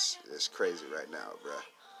is crazy right now, bro.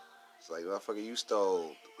 It's like, motherfucker, you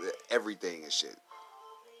stole everything and shit.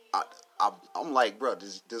 I'm like, bro,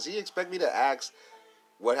 does he expect me to ask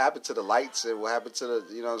what happened to the lights and what happened to the,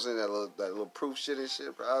 you know what I'm saying, that little proof shit and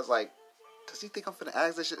shit, bro? I was like, does he think I'm finna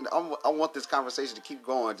ask that shit? I want this conversation to keep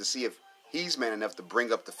going to see if he's man enough to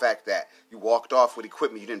bring up the fact that you walked off with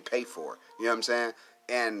equipment you didn't pay for. You know what I'm saying?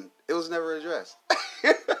 And it was never addressed.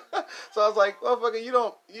 So I was like, motherfucker, you're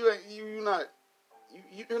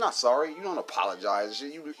not sorry. You don't apologize.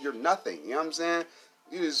 You're nothing. You know what I'm saying?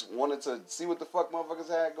 You just wanted to see what the fuck motherfuckers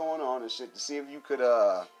had going on and shit to see if you could,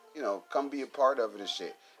 come be a part of it and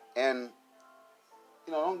shit. And,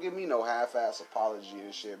 don't give me no half-ass apology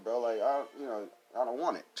and shit, bro. Like, I don't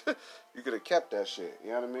want it. You could have kept that shit. You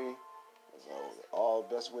know what I mean? So, all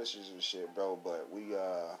best wishes and shit, bro. But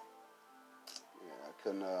I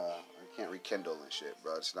can't rekindle and shit,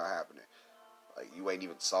 bro. It's not happening. Like, you ain't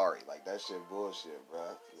even sorry. Like, that shit bullshit, bro.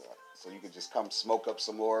 Yeah. So you could just come smoke up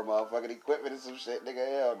some more motherfucking equipment and some shit, nigga.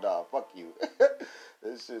 Hell nah, fuck you.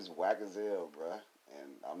 This shit's whack as hell, bro.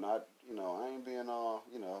 And I'm not, I ain't being all,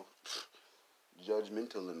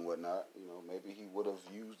 judgmental and whatnot. Maybe he would have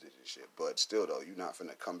used it and shit. But still, though, you're not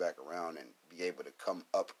finna come back around and be able to come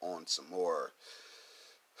up on some more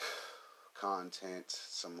content,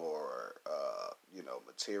 some more,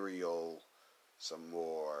 material, some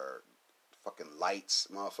more fucking lights,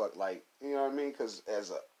 motherfucker. Like, you know what I mean? Because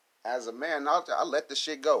as a man, I let the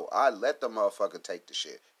shit go. I let the motherfucker take the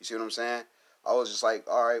shit. You see what I'm saying? I was just like,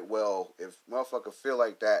 all right, well, if motherfucker feel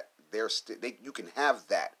like that, you can have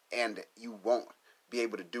that, and you won't be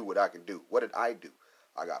able to do what I can do. What did I do?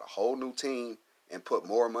 I got a whole new team and put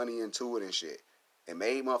more money into it and shit, and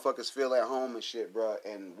made motherfuckers feel at home and shit, bro.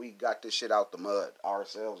 And we got this shit out the mud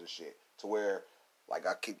ourselves and shit, to where, like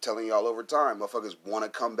I keep telling y'all over time, motherfuckers want to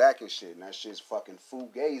come back and shit, and that shit's fucking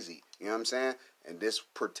fugazi. You know what I'm saying? And this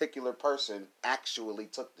particular person actually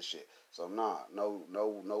took the shit. So no,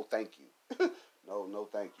 thank you. no,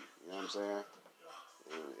 thank you. You know what I'm saying?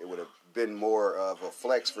 It would have been more of a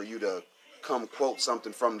flex for you to come quote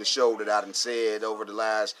something from the show that I done said over the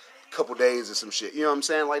last couple days or some shit. You know what I'm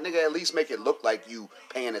saying? Like, nigga, at least make it look like you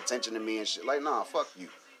paying attention to me and shit. Like, nah, fuck you.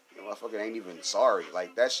 You motherfucker ain't even sorry.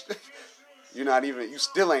 Like, that's you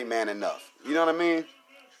still ain't man enough. You know what I mean? You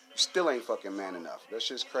still ain't fucking man enough. That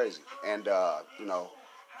shit's crazy. And,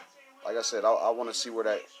 like I said, I want to see where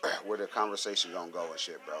the conversation gonna go and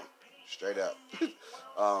shit, bro. Straight up.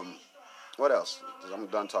 What else? I'm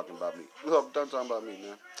done talking about me. I'm done talking about me,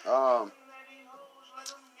 man.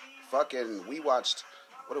 We watched.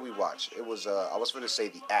 What did we watch? It was. I was gonna say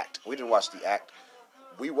The Act. We didn't watch The Act.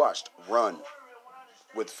 We watched Run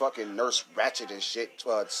with fucking Nurse Ratched and shit.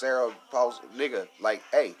 Sarah Paul's nigga. Like,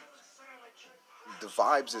 hey, the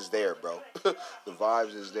vibes is there, bro. The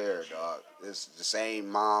vibes is there, dog. It's the same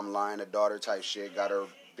mom lying to daughter type shit. Got her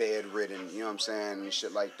bedridden, you know what I'm saying, and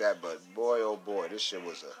shit like that. But boy, oh boy, that shit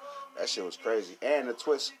was crazy. And the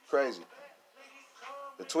twist, crazy.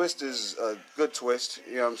 The twist is a good twist,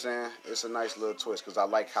 you know what I'm saying? It's a nice little twist because I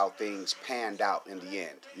like how things panned out in the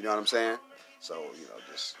end. You know what I'm saying? So,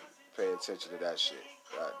 just pay attention to that shit.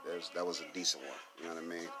 That was a decent one. You know what I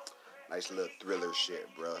mean? Nice little thriller shit,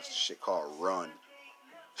 bro. Shit called Run.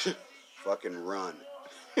 fucking run.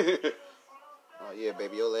 Oh yeah,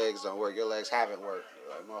 baby, your legs don't work. Your legs haven't worked.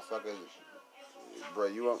 Like, motherfucker, bro,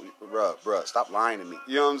 bruh, stop lying to me.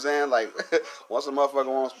 You know what I'm saying? Like, once a motherfucker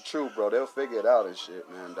wants the truth, bro, they'll figure it out and shit,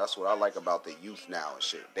 man. That's what I like about the youth now and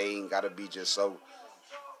shit. They ain't gotta be just so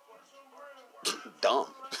dumb.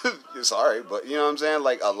 Sorry, but you know what I'm saying?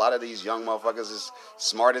 Like, a lot of these young motherfuckers is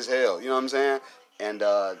smart as hell. You know what I'm saying? And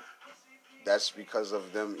that's because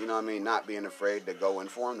of them, you know what I mean, not being afraid to go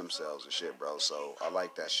inform themselves and shit, bro. So I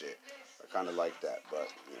like that shit. I kind of like that,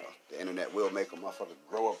 but you know, the internet will make a motherfucker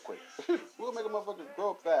grow up quick. Will make a motherfucker grow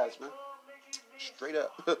up fast, man. Straight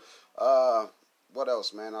up. What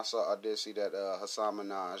else, man? I did see that Hassan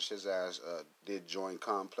Minaj, his ass did join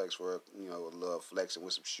Complex for a little flexing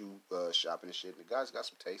with some shoe shopping and shit. The guy's got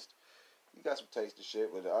some taste. He got some taste and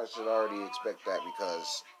shit, but I should already expect that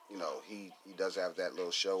because he does have that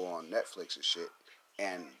little show on Netflix and shit.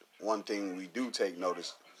 And one thing we do take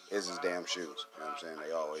notice is his damn shoes. You know what I'm saying?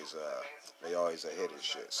 They always a hit and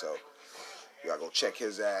shit. So you gotta go check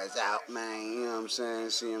his ass out, man. You know what I'm saying?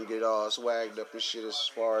 See him get all swagged up and shit as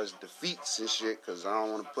far as defeats and shit. Cause I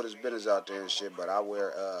don't want to put his business out there and shit. But I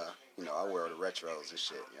wear I wear the retros and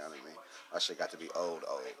shit. You know what I mean? My shit got to be old.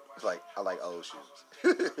 Like, I like old shoes.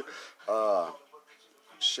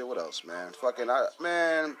 Shit, what else, man?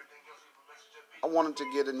 I wanted to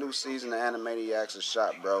get a new season of Animaniacs a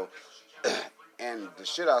shot, bro. And the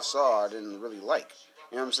shit I saw, I didn't really like.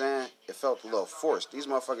 You know what I'm saying? It felt a little forced. These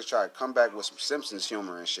motherfuckers try to come back with some Simpsons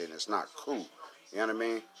humor and shit, and it's not cool. You know what I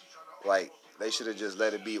mean? Like, they should have just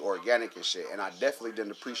let it be organic and shit. And I definitely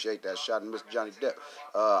didn't appreciate that shot in Mr. Johnny Depp.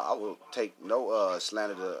 I will take no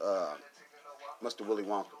slander to Mr. Willy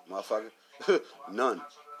Wonka, motherfucker. None.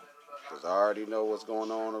 Because I already know what's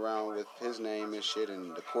going on around with his name and shit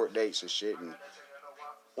and the court dates and shit. And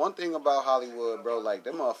one thing about Hollywood, bro, like,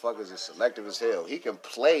 them motherfuckers is selective as hell. He can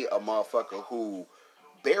play a motherfucker who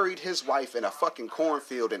buried his wife in a fucking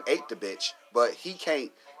cornfield and ate the bitch, but he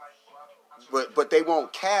can't, but they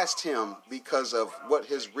won't cast him because of what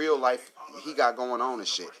his real life he got going on and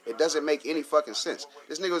shit. It doesn't make any fucking sense.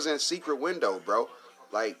 This nigga was in Secret Window, bro.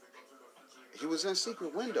 Like, he was in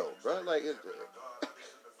Secret Window, bro. Like,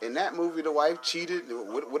 in that movie, the wife cheated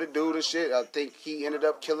with a dude and shit. I think he ended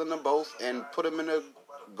up killing them both and put them in a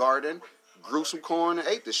garden, grew some corn, and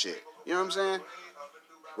ate the shit. You know what I'm saying?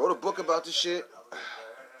 Wrote a book about the shit.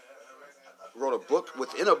 Wrote a book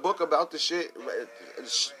within a book about the shit.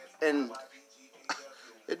 And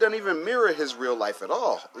it doesn't even mirror his real life at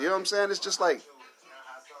all. You know what I'm saying? It's just like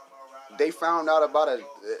they found out about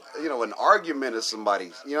an argument of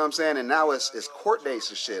somebody's. You know what I'm saying? And now it's court dates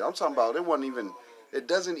and shit. I'm talking about it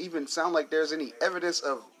doesn't even sound like there's any evidence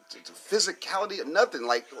of physicality or nothing.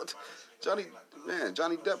 Like, Johnny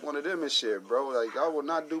Depp one of them and shit, bro. Like, I will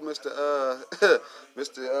not do Mr.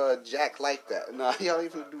 Jack like that. Nah, y'all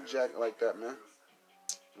even do Jack like that, man.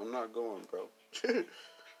 I'm not going, bro.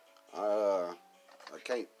 I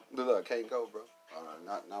can't go, bro.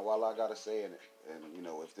 Not while I got a say in it. And,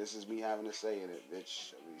 if this is me having a say in it,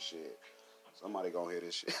 bitch, I mean, shit. Somebody gonna hear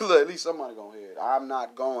this shit. At least somebody gonna hear it. I'm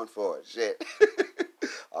not going for it. Shit.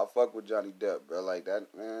 I fuck with Johnny Depp, bro. Like that,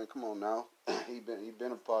 man. Come on now. He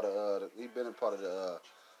been a part of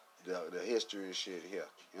the history and shit here.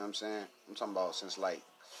 You know what I'm saying? I'm talking about since like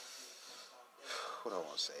what I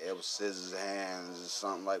want to say. It was Scissors Hands or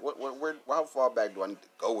something like how far back do I need to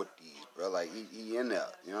go with these, bro? Like he in there.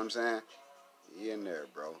 You know what I'm saying? He in there,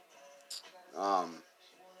 bro.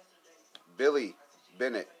 Billy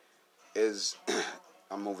Bennett is.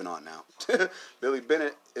 I'm moving on now. Billy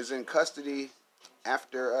Bennett is in custody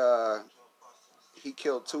after he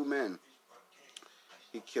killed two men.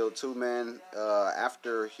 He killed two men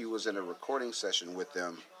after he was in a recording session with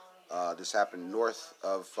them. This happened north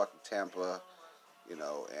of fucking Tampa,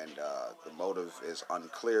 and the motive is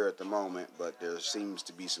unclear at the moment, but there seems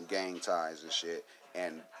to be some gang ties and shit.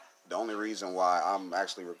 And the only reason why I'm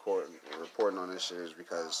actually reporting on this shit is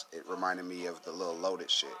because it reminded me of the Lil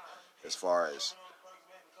Loaded shit, as far as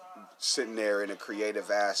sitting there in a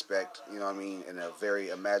creative aspect, you know what I mean, in a very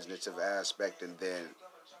imaginative aspect, and then,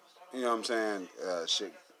 you know what I'm saying,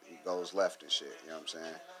 shit goes left and shit, you know what I'm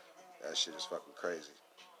saying? That shit is fucking crazy.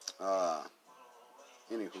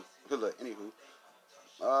 Anywho,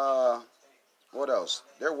 what else?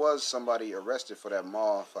 There was somebody arrested for that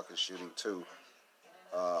mall fucking shooting too.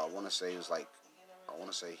 I want to say he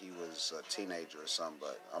was a teenager or something,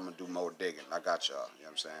 but I'm gonna do more digging. I got y'all, you know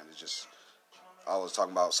what I'm saying? It's just, I was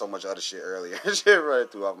talking about so much other shit earlier. Shit running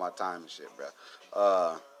throughout my time and shit, bro.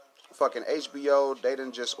 Fucking HBO, they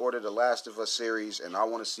done just ordered the Last of Us series, and I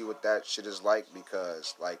want to see what that shit is like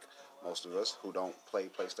because, like most of us who don't play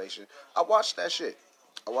PlayStation, I watched that shit.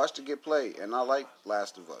 I watched it get played, and I like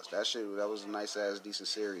Last of Us. That shit, that was a nice ass, decent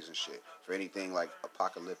series and shit. For anything like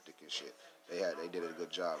apocalyptic and shit, they did a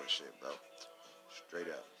good job and shit, bro. Straight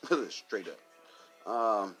up, straight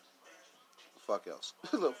up. Fuck else,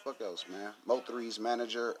 fuck else, man. Mo3's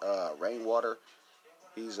manager, Rainwater.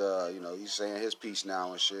 He's he's saying his piece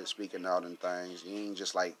now and shit, speaking out and things. He ain't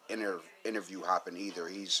just like interview hopping either.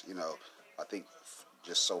 He's I think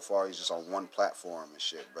just so far he's just on one platform and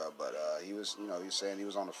shit, bro. But he was he was saying he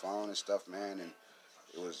was on the phone and stuff, man, and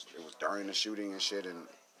it was during the shooting and shit, and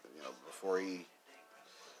before he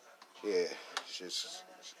it's just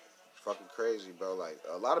fucking crazy, bro. Like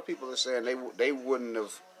a lot of people are saying they wouldn't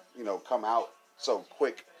have come out so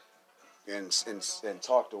quick and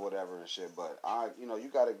talked or whatever and shit. But you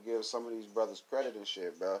gotta give some of these brothers credit and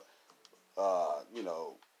shit, bro.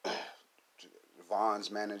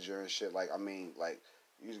 Vaughn's manager and shit. Like, I mean, like,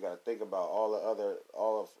 you just gotta think about all of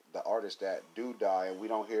the artists that do die, and we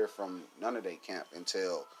don't hear from none of their camp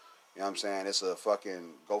until, what I'm saying, it's a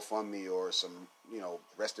fucking GoFundMe or some,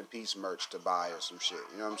 rest in peace merch to buy or some shit.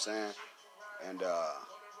 You know what I'm saying? And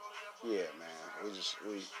yeah, man,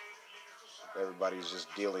 everybody's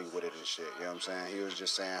just dealing with it and shit. You know what I'm saying? He was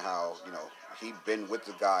just saying how, he'd been with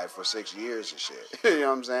the guy for 6 years and shit. You know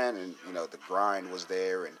what I'm saying? And, the grind was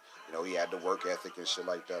there, and, he had the work ethic and shit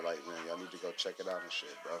like that. Like, man, y'all need to go check it out and shit,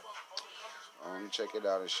 bro. Check it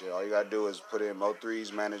out and shit. All you gotta do is put in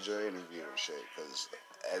Mo3's manager interview and shit. Because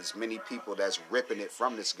as many people that's ripping it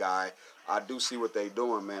from this guy, I do see what they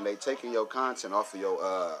doing, man. They taking your content off of your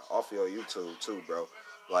YouTube too, bro.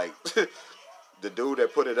 Like, the dude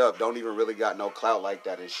that put it up don't even really got no clout like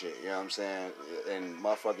that and shit. You know what I'm saying? And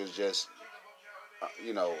motherfuckers just,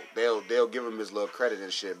 they'll give him his little credit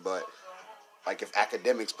and shit. But like if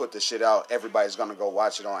Academics put the shit out, everybody's gonna go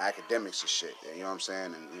watch it on Academics and shit. You know what I'm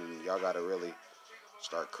saying? And y'all gotta really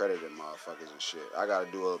start crediting motherfuckers and shit. I gotta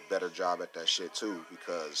do a better job at that shit too,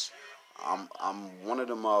 because I'm one of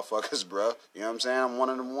them motherfuckers, bro. You know what I'm saying? I'm one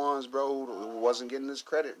of them ones, bro, who wasn't getting this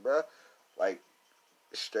credit, bro. Like,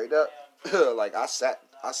 straight up. Like, I sat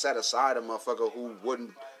aside a motherfucker who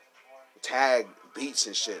wouldn't tag beats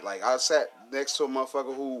and shit. Like, I sat next to a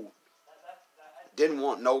motherfucker who didn't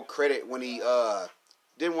want no credit when he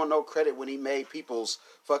made people's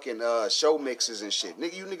fucking show mixes and shit.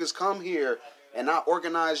 Nigga, you niggas come here and I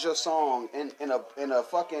organize your song in a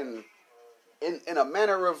fucking in a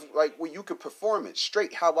manner of like where you could perform it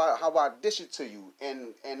straight how I dish it to you,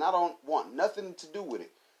 and I don't want nothing to do with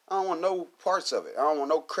it. I don't want no parts of it. I don't want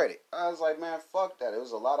no credit. I was like, man, fuck that. There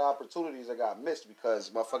was a lot of opportunities that got missed because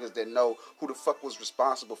motherfuckers didn't know who the fuck was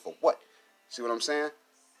responsible for what. See what I'm saying?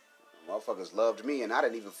 Motherfuckers loved me and I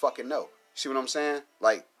didn't even fucking know. See what I'm saying?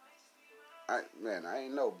 Like, I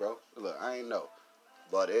ain't know, bro. Look, I ain't know.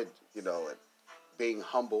 But being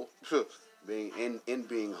humble,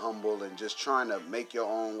 being humble and just trying to make your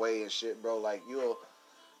own way and shit, bro. Like, you'll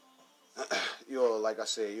like I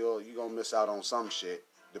said, you're gonna miss out on some shit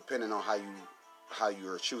depending on how you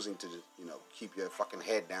are choosing to keep your fucking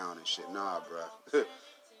head down and shit. Nah, bro.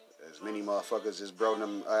 As many motherfuckers as bro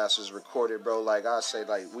them asses recorded, bro. Like I say,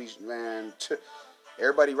 like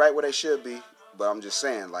everybody right where they should be. But I'm just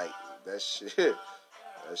saying, like that shit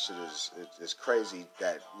is crazy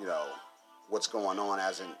that what's going on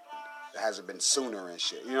hasn't been sooner and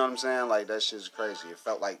shit. You know what I'm saying? Like that shit's crazy. It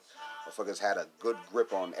felt like motherfuckers had a good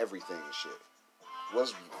grip on everything and shit.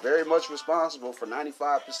 Was very much responsible for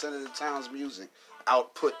 95% of the town's music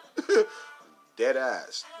output. Dead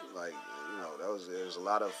ass. Like, there was a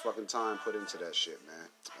lot of fucking time put into that shit,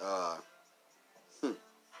 man.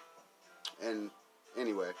 And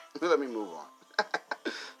anyway, let me move on.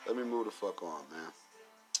 Let me move the fuck on,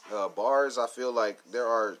 man. Bars, I feel like there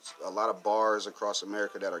are a lot of bars across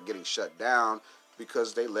America that are getting shut down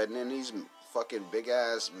because they letting in these fucking big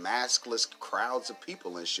ass maskless crowds of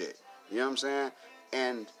people and shit. You know what I'm saying?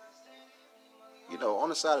 And on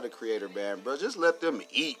the side of the creator, man, bro, just let them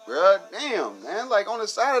eat, bro. Damn, man. Like, on the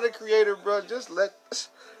side of the creator, bro,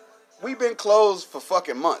 we've been closed for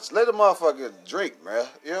fucking months. Let the motherfucker drink, bro.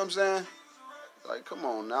 You know what I'm saying? Like, come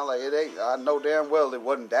on now. Like, it ain't, I know damn well it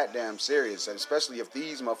wasn't that damn serious, and especially if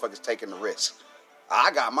these motherfuckers taking the risk.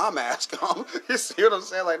 I got my mask on. You see what I'm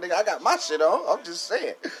saying? Like, nigga, I got my shit on. I'm just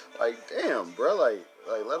saying. Like, damn, bro. Like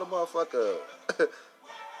let a motherfucker...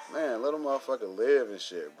 Man, let a motherfucker live and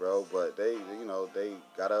shit, bro. But they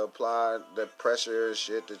gotta apply that pressure and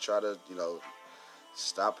shit to try to,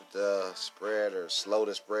 stop the spread or slow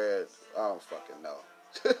the spread. I don't fucking know.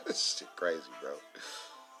 It's shit crazy, bro.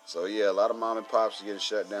 So yeah, a lot of mom and pops are getting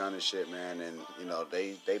shut down and shit, man. And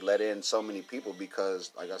they let in so many people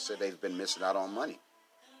because, like I said, they've been missing out on money.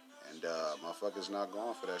 And motherfuckers not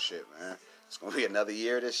going for that shit, man. It's gonna be another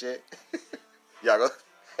year of this shit. Y'all go,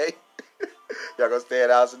 hey, y'all gonna stay in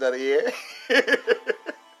the house another year?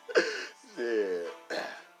 Yeah.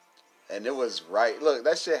 And it was right. Look,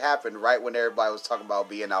 that shit happened right when everybody was talking about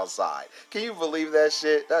being outside. Can you believe that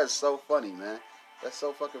shit? That is so funny, man. That's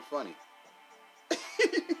so fucking funny.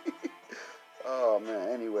 Oh man.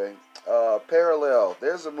 Anyway, Parallel.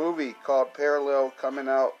 There's a movie called Parallel coming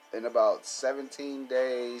out in about 17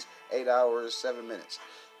 days, 8 hours, 7 minutes.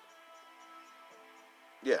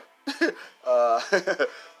 Yeah.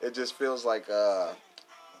 It just feels like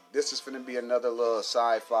this is finna be another little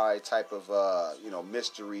sci-fi type of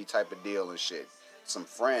mystery type of deal and shit. Some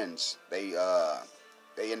friends, they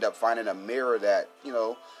end up finding a mirror that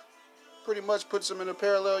pretty much puts them in a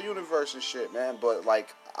parallel universe and shit, man. But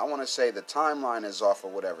like, I want to say the timeline is off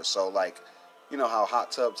or whatever. So like, you know how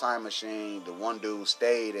Hot Tub Time Machine, the one dude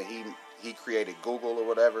stayed and he created Google or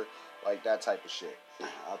whatever, like that type of shit.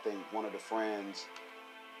 I think one of the friends,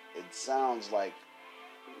 it sounds like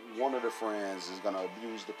one of the friends is gonna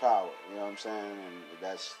abuse the power. You know what I'm saying? And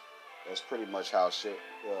that's pretty much how shit.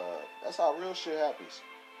 That's how real shit happens.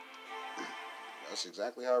 That's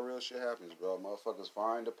exactly how real shit happens, bro. Motherfuckers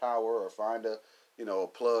find a power or find a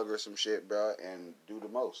plug or some shit, bro, and do the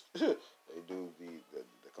most. They do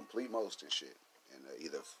the complete most and shit, and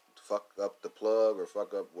either fuck up the plug or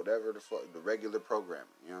fuck up whatever the regular programming.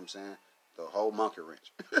 You know what I'm saying? The whole monkey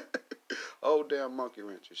wrench, whole damn monkey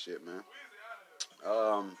wrench and shit, man.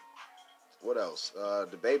 What else?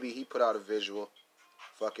 The baby, he put out a visual.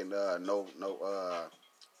 Fucking it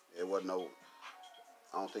wasn't no.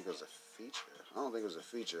 I don't think it was a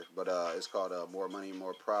feature. But it's called More Money,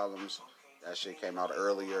 More Problems. That shit came out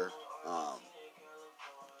earlier. I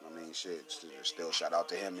mean, shit. Still shout out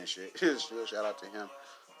to him and shit. Still shout out to him.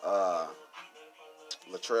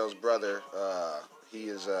 Latrell's brother.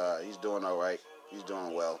 He's doing all right. He's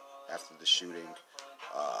doing well after the shooting.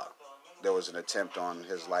 There was an attempt on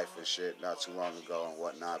his life and shit not too long ago and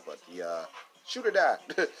whatnot, but the shooter died.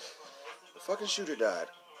 The fucking shooter died.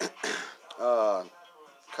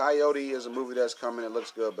 Coyote is a movie that's coming. It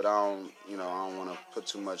looks good, but I don't want to put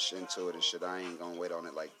too much into it and shit. I ain't gonna wait on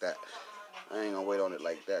it like that.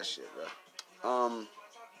 Shit, bro.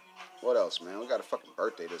 What else, man? We got a fucking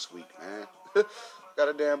birthday this week, man. Got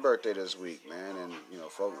a damn birthday this week, man. And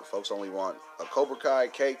folks only want a Cobra Kai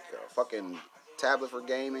cake, a fucking tablet for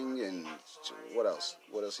gaming, and what else?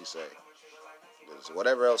 What else he say?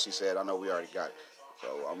 Whatever else he said, I know we already got it.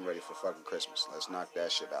 So I'm ready for fucking Christmas. Let's knock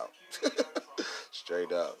that shit out.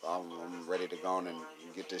 Straight up. I'm ready to go on and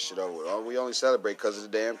get this shit over with. We only celebrate because of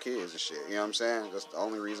the damn kids and shit. You know what I'm saying? That's the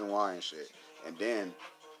only reason why and shit. And then,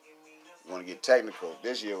 you want to get technical.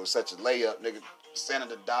 This year was such a layup, nigga.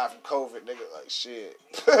 Santa died from COVID, nigga. Like, shit.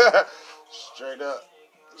 Straight up.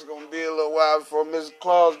 It's going to be a little while before Mrs.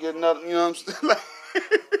 Claus get nothing, you know what I'm saying?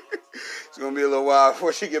 It's going to be a little while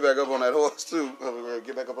before she get back up on that horse, too.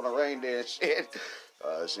 Get back up on the reindeer and shit.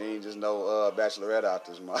 She ain't just no bachelorette out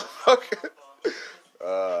this motherfucker.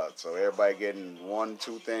 So everybody getting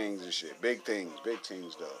 1-2 things and shit. Big things though. You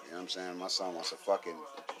know what I'm saying? My son wants a fucking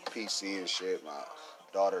PC and shit. My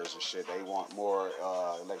daughters and shit, they want more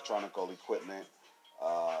electronical equipment.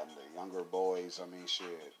 The younger boys, I mean, shit.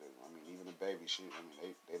 Even the baby shit.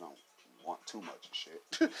 They don't want too much and shit.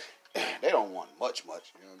 They don't want much. You know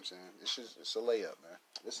what I'm saying? It's a layup, man.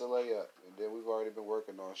 It's a layup. And then we've already been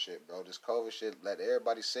working on shit, bro. This COVID shit let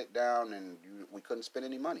everybody sit down and we couldn't spend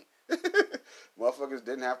any money. Motherfuckers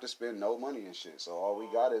didn't have to spend no money and shit. So all we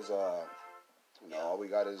got is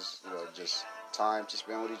just time to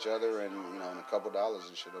spend with each other and and a couple dollars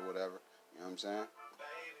and shit or whatever. You know what I'm saying?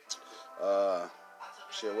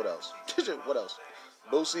 Shit. What else? What else?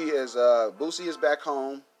 Boosie is back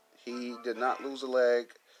home. He did not lose a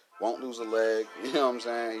leg. Won't lose a leg. You know what I'm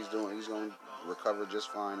saying? He's gonna recover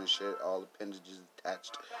just fine and shit. All appendages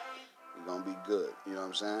attached. He's gonna be good. You know what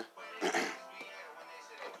I'm saying?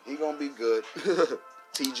 He gonna be good.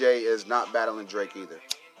 TJ is not battling Drake either.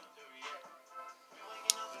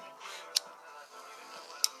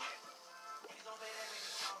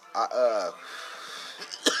 I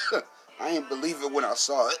ain't believe it when I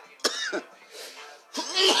saw it.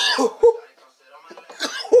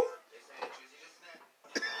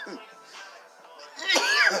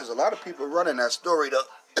 There's a lot of people running that story though.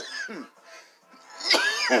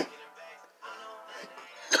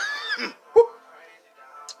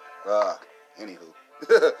 Anywho.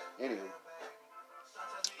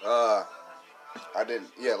 I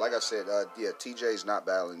didn't. Yeah, like I said. TJ's not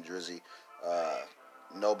battling Drizzy.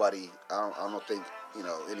 Nobody. I don't think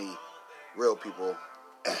any real people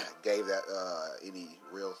gave that any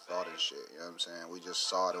real thought and shit. You know what I'm saying? We just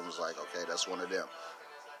saw it and was like, okay, that's one of them.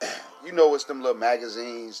 you know it's them little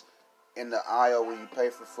magazines in the aisle when you pay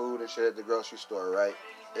for food and shit at the grocery store, right?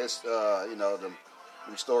 It's you know them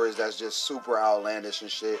stories that's just super outlandish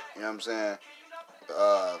and shit. You know what I'm saying?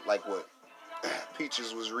 Like what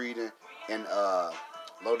Peaches was reading in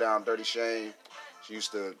Low Down Dirty Shame. She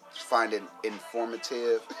used to find it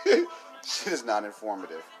informative. Shit is not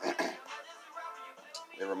informative.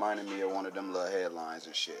 It reminded me of one of them little headlines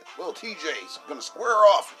and shit. Little TJ's gonna square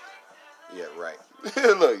off. Yeah, right.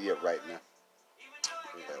 Look, yeah, right, man.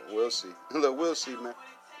 Yeah, we'll see. Look, we'll see, man.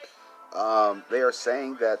 They are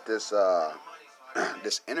saying that this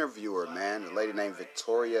this interviewer, man, a lady named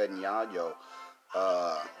Victoria Nyayo,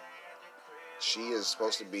 she is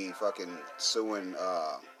supposed to be fucking suing,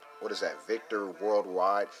 what is that, Victor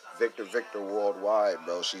Worldwide? Victor Worldwide,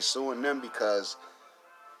 bro. She's suing them because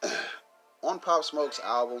on Pop Smoke's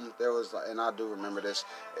album, there was, and I do remember this,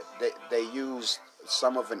 they used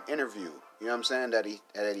some of an interview, you know what I'm saying, that he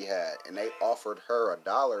had, and they offered her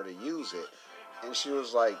 $1 to use it, and she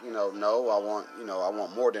was like, no, I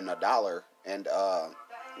want more than $1, and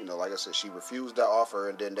like I said, she refused the offer,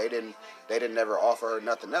 and then they didn't ever offer her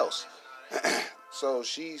nothing else. So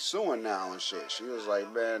she's suing now and shit. She was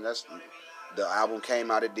like, man, the album came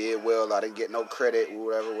out, it did well, I didn't get no credit,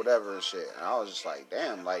 whatever and shit. And I was just like,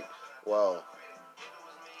 damn, like, well,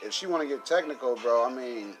 if she want to get technical, bro, I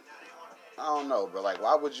mean, I don't know, bro. Like,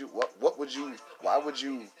 why would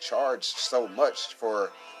you charge so much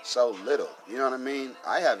for so little? You know what I mean?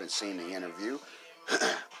 I haven't seen the interview.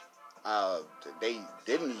 They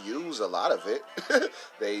didn't use a lot of it.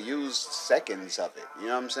 They used seconds of it. You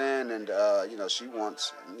know what I'm saying? And she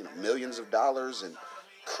wants millions of dollars and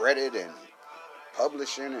credit and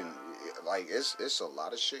publishing and like it's a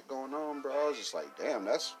lot of shit going on, bro. I was just like, damn,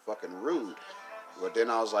 that's fucking rude. But then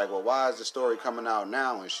I was like, well, why is the story coming out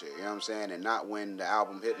now and shit? You know what I'm saying? And not when the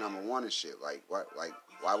album hit #1 and shit. Like, what? Like,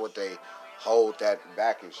 why would they hold that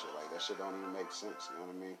back and shit? Like, that shit don't even make sense. You know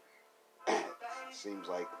what I mean? Seems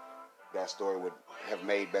like that story would have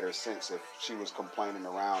made better sense if she was complaining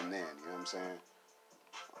around then. You know what I'm saying?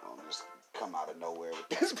 Don't just come out of nowhere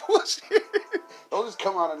with this bullshit. Don't just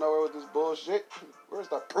come out of nowhere with this bullshit. Where's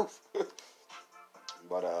the proof?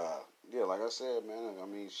 But, yeah, like I said, man, I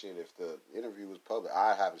mean, shit, if the interview was public,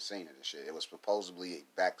 I haven't seen it and shit. It was supposedly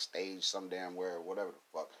backstage some damn where, or whatever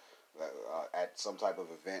the fuck, at some type of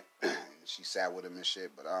event. She sat with him and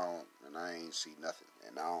shit, but I ain't see nothing.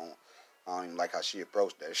 And I don't even like how she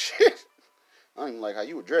approached that shit. I don't even like how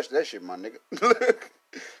you addressed that shit, my nigga. I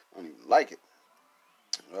don't even like it.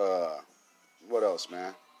 What else,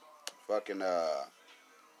 man? Fucking, I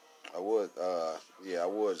would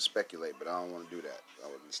speculate, but I don't want to do that. I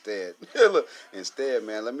would instead,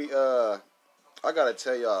 man, let me, I gotta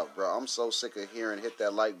tell y'all, bro, I'm so sick of hearing, hit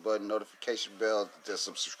that like button, notification bell, to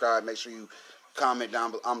subscribe, make sure you comment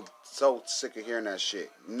down below. I'm so sick of hearing that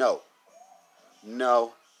shit. No.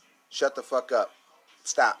 Shut the fuck up.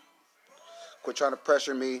 Stop. Quit trying to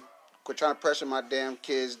pressure me. Quit trying to pressure my damn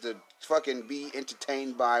kids to fucking be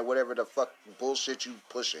entertained by whatever the fuck bullshit you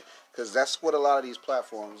pushing. Because that's what a lot of these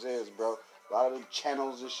platforms is, bro. A lot of the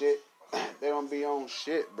channels and shit, they don't be on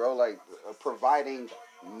shit, bro. Like, providing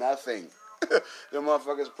nothing. Them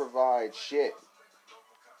motherfuckers provide shit.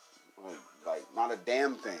 Like, not a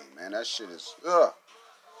damn thing, man. That shit is, ugh.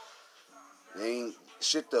 They ain't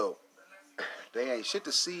shit, though. They ain't shit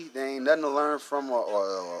to see. They ain't nothing to learn from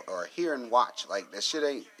or hear and watch. Like, that shit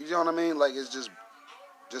ain't, you know what I mean? Like, it's just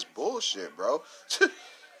bullshit, bro.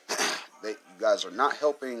 You guys are not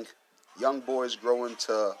helping young boys grow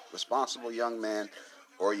into responsible young men,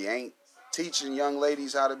 or you ain't teaching young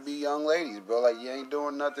ladies how to be young ladies, bro. Like, you ain't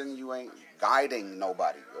doing nothing. You ain't guiding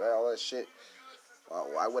nobody. All that shit.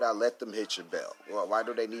 Why would I let them hit your bell? Why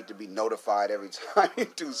do they need to be notified every time you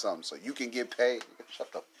do something so you can get paid?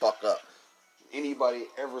 Shut the fuck up. Anybody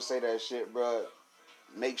ever say that shit, bro,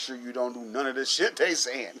 make sure you don't do none of the shit they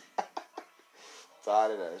saying.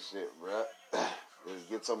 Tired of that shit, bro. It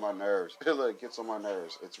gets on my nerves. Look, it gets on my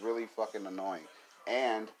nerves. It's really fucking annoying.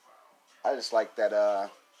 And I just like that,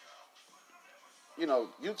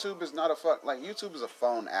 YouTube is not YouTube is a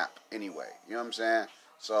phone app anyway. You know what I'm saying?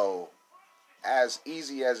 So, as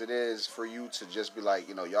easy as it is for you to just be like,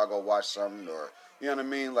 y'all go watch something, or, you know what I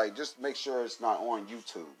mean? Like, just make sure it's not on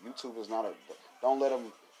YouTube. YouTube is not don't let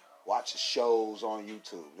them watch shows on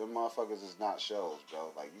YouTube. Them motherfuckers is not shows, bro.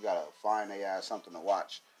 Like, you gotta find they ass something to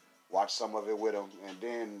watch. Watch some of it with them, and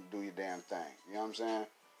then do your damn thing. You know what I'm saying?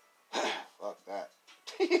 Fuck that.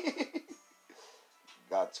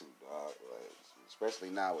 Got to, dog. Like, especially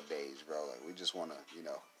nowadays, bro. Like, we just wanna,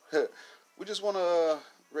 we just wanna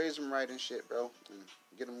raise them right and shit, bro. And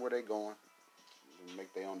get them where they going. And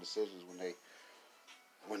make their own decisions when they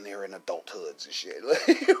when they're in adulthoods and shit.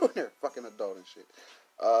 When they're fucking adult and shit.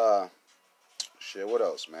 Shit, what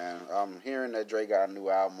else, man? I'm hearing that Drake got a new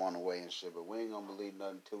album on the way and shit, but we ain't gonna believe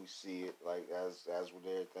nothing until we see it. Like as with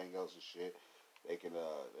everything else and shit, they can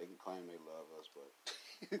claim they love us, but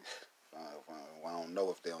I don't know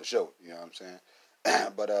if they don't show it. You know what I'm saying?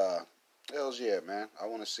 But hell's yeah, man. I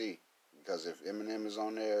want to see, because if Eminem is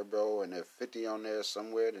on there, bro, and if 50 on there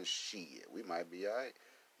somewhere, then shit, we might be alright.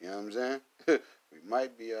 You know what I'm saying? We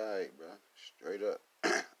might be alright, bro. Straight up.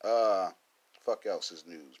 Fuck else is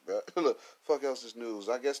news, bro. Look, fuck else is news.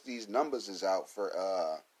 I guess these numbers is out for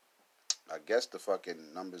I guess the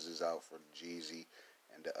fucking numbers is out for Jeezy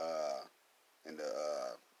and the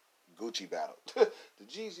Gucci battle. The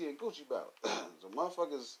Jeezy and Gucci battle. So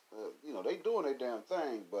motherfuckers, they doing their damn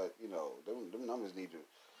thing, but them numbers need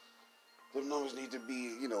to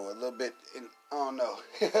be, a little bit, I don't know,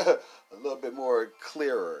 a little bit more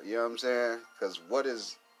clearer. You know what I'm saying? Because what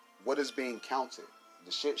is being counted?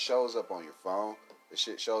 The shit shows up on your phone. The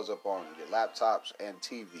shit shows up on your laptops and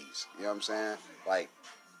TVs. You know what I'm saying? Like,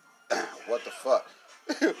 what the fuck?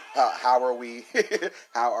 How are we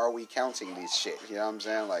counting these shit? You know what I'm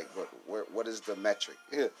saying? Like, what is the metric?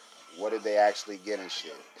 What did they actually get and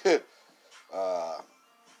shit? They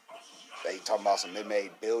talking about they made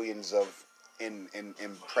billions of in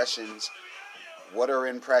impressions. What are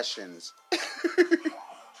impressions?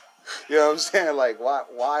 You know what I'm saying? Like,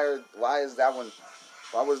 why is that one?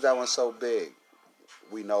 Why was that one so big?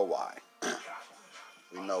 We know why.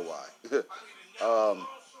 We know why.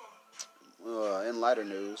 In lighter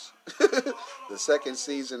news, the second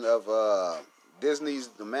season of Disney's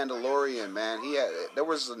The Mandalorian, man, there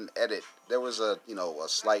was an edit. There was a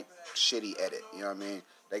slight shitty edit. You know what I mean?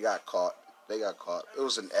 They got caught. It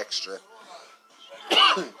was an extra.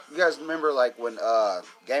 You guys remember, like, when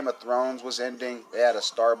Game of Thrones was ending, they had a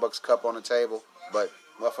Starbucks cup on the table, but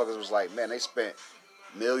motherfuckers was like, man, they spent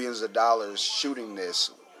millions of dollars shooting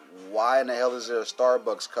this. Why in the hell is there a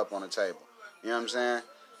Starbucks cup on the table? You know what I'm saying?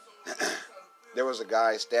 There was a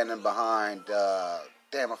guy standing behind,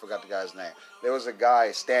 damn, I forgot the guy's name. There was a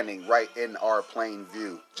guy standing right in our plain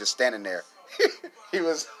view, just standing there. He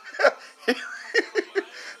was,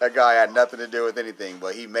 that guy had nothing to do with anything,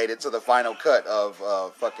 but he made it to the final cut of a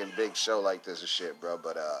fucking big show like this and shit, bro.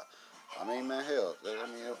 But, I mean, man, hell,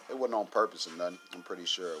 it wasn't on purpose or nothing. I'm pretty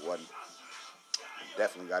sure it wasn't.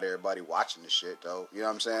 Definitely got everybody watching the shit, though. You know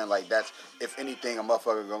what I'm saying? Like, that's, if anything, a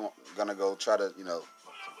motherfucker gonna go try to,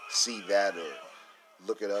 see that or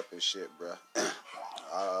look it up and shit, bro.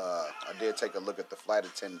 I did take a look at the flight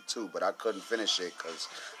attendant, too, but I couldn't finish it because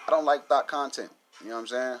I don't like thought content. You know what I'm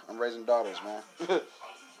saying? I'm raising daughters, man.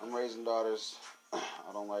 I'm raising daughters.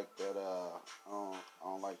 I don't like that, I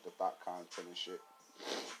don't like the thought content and shit.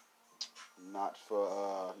 Not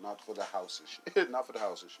for the house and shit. Not for the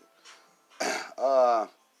house and shit.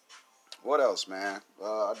 What else, man?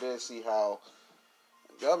 I did see how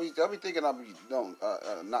y'all be thinking I be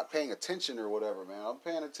not paying attention or whatever, man. I'm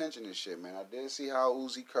paying attention and shit, man. I did see how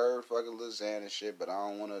Uzi curved fucking Lizanne and shit, but I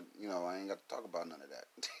don't want to, I ain't got to talk about none of that.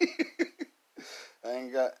 I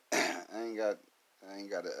ain't got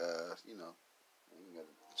to,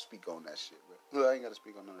 speak on that shit, bro. I ain't got to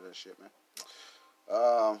speak on none of that shit, man.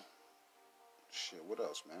 Shit, what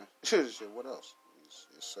else, man? Shit, what else?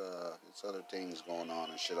 It's other things going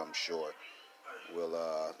on and shit, I'm sure. We'll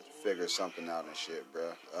figure something out and shit,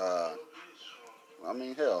 bro. I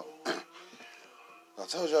mean, hell. I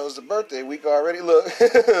told y'all it was the birthday week already. Look,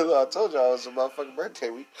 I told y'all it was the motherfucking birthday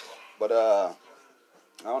week. But I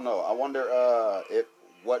don't know. I wonder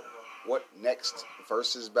what next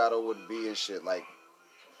versus battle would be and shit. Like,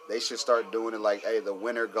 they should start doing it like, hey, the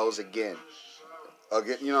winner goes again.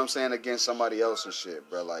 Again, you know what I'm saying? Against somebody else and shit,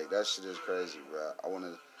 bro. Like, that shit is crazy, bro. I want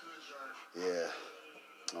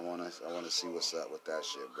to see what's up with that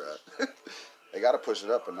shit, bro. They got to push it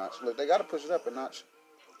up a notch. Look, they got to push it up a notch.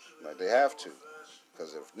 Like, they have to.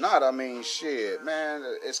 Because if not, I mean, shit, man,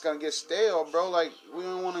 it's going to get stale, bro. Like, we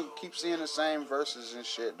don't want to keep seeing the same verses and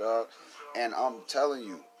shit, dog. And I'm telling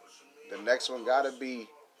you, the next one got to be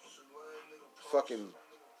fucking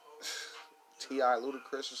T.I.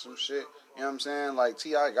 Ludacris or some shit. You know what I'm saying? Like,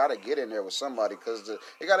 T.I. got to get in there with somebody because it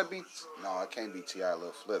got to be... No, it can't be T.I.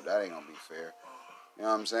 Lil Flip. That ain't going to be fair. You know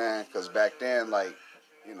what I'm saying? Because back then, like,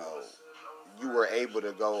 you were able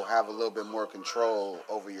to go have a little bit more control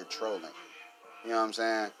over your trolling. You know what I'm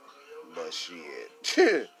saying? But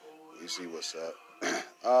shit. You see what's up.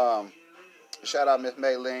 Shout out Miss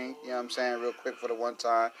Mayling, you know what I'm saying, real quick for the one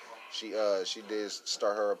time. She did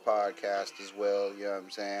start her a podcast as well, you know what I'm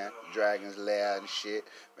saying? Dragon's Lair and shit.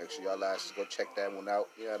 Make sure y'all guys go check that one out,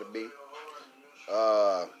 you know what I mean?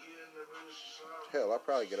 Hell, I'll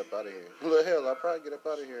probably get up out of here. Hell, I'll probably get up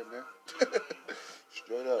out of here, man.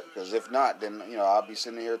 Straight up. Because if not, then, I'll be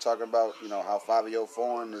sitting here talking about, how 5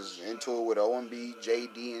 Foreign is into it with OMB,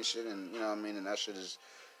 JD and shit. And, and that shit is,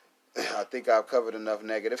 I think I've covered enough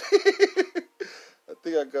negative. I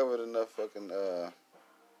think I covered enough fucking,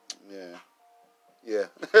 yeah. Yeah.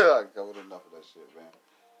 I covered enough of that shit, man.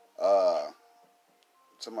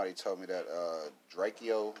 Somebody told me that,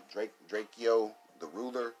 Drakeo, the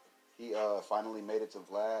ruler, he, finally made it to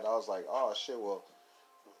Vlad. I was like, oh, shit, well,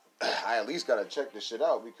 I at least gotta check this shit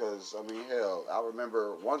out because, hell, I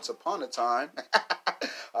remember once upon a time it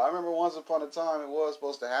was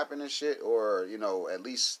supposed to happen and shit, or, at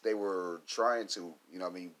least they were trying to,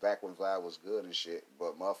 back when Vlad was good and shit,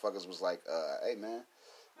 but motherfuckers was like, hey, man,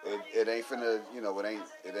 it ain't finna,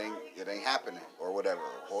 it ain't happening, or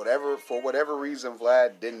whatever, for whatever reason,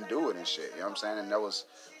 Vlad didn't do it and shit, you know what I'm saying, and that was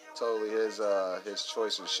totally his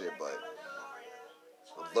choice and shit, but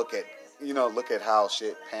look at how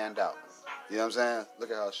shit panned out. You know what I'm saying?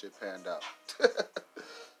 Look at how shit panned out.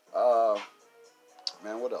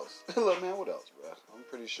 Man, what else? Look, man, what else, bro? I'm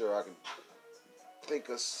pretty sure I can think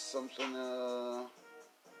of something, I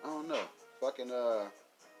don't know. Fucking,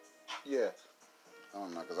 yeah. I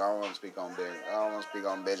don't know, because I don't want to speak on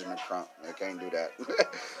Benjamin Crump. I can't do that.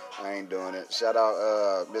 I ain't doing it. Shout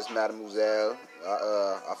out Miss Mademoiselle.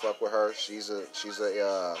 I fuck with her. She's a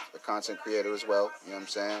content creator as well. You know what I'm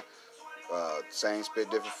saying? Same spit,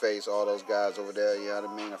 different face. All those guys over there. You know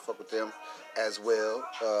what I mean? I fuck with them as well.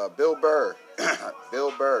 Bill Burr.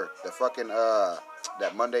 Bill Burr. The fucking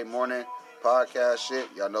that Monday morning podcast shit.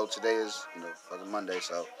 Y'all know today is fucking Monday,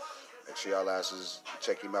 so make sure y'all asses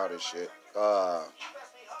check him out and shit.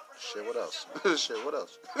 Shit, what else?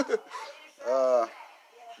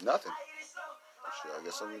 Nothing. Shit, I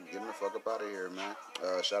guess I'm getting the fuck up out of here, man.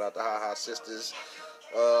 Shout out to Ha Ha Sisters.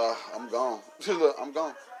 I'm gone. Look, I'm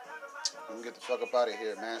gone. I'm gonna get the fuck up out of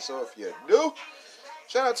here, man. So if you do,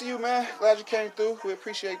 shout out to you, man. Glad you came through. We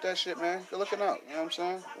appreciate that shit, man. Good looking out. You know what I'm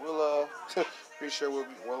saying? We'll, pretty sure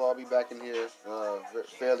we'll all be back in here,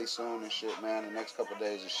 fairly soon and shit, man. The next couple of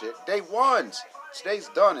days and shit. Day ones. Today's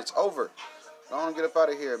done. It's over. Don't get up out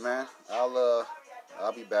of here, man.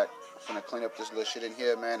 I'll be back. I'm gonna clean up this little shit in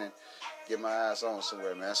here, man, and get my ass on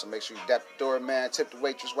somewhere, man. So make sure you dap the door, man. Tip the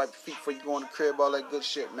waitress, wipe your feet before you go in the crib, all that good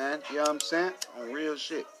shit, man. You know what I'm saying? On real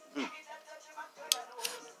shit.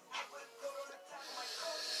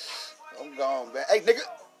 I'm gone, man. Hey, nigga.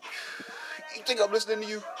 You think I'm listening to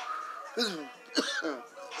you?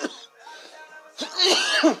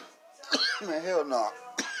 Man, hell no.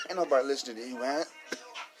 Ain't nobody listening to you, man.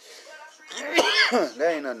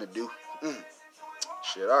 That ain't nothing to do.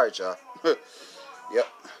 Shit, alright, y'all. Yep.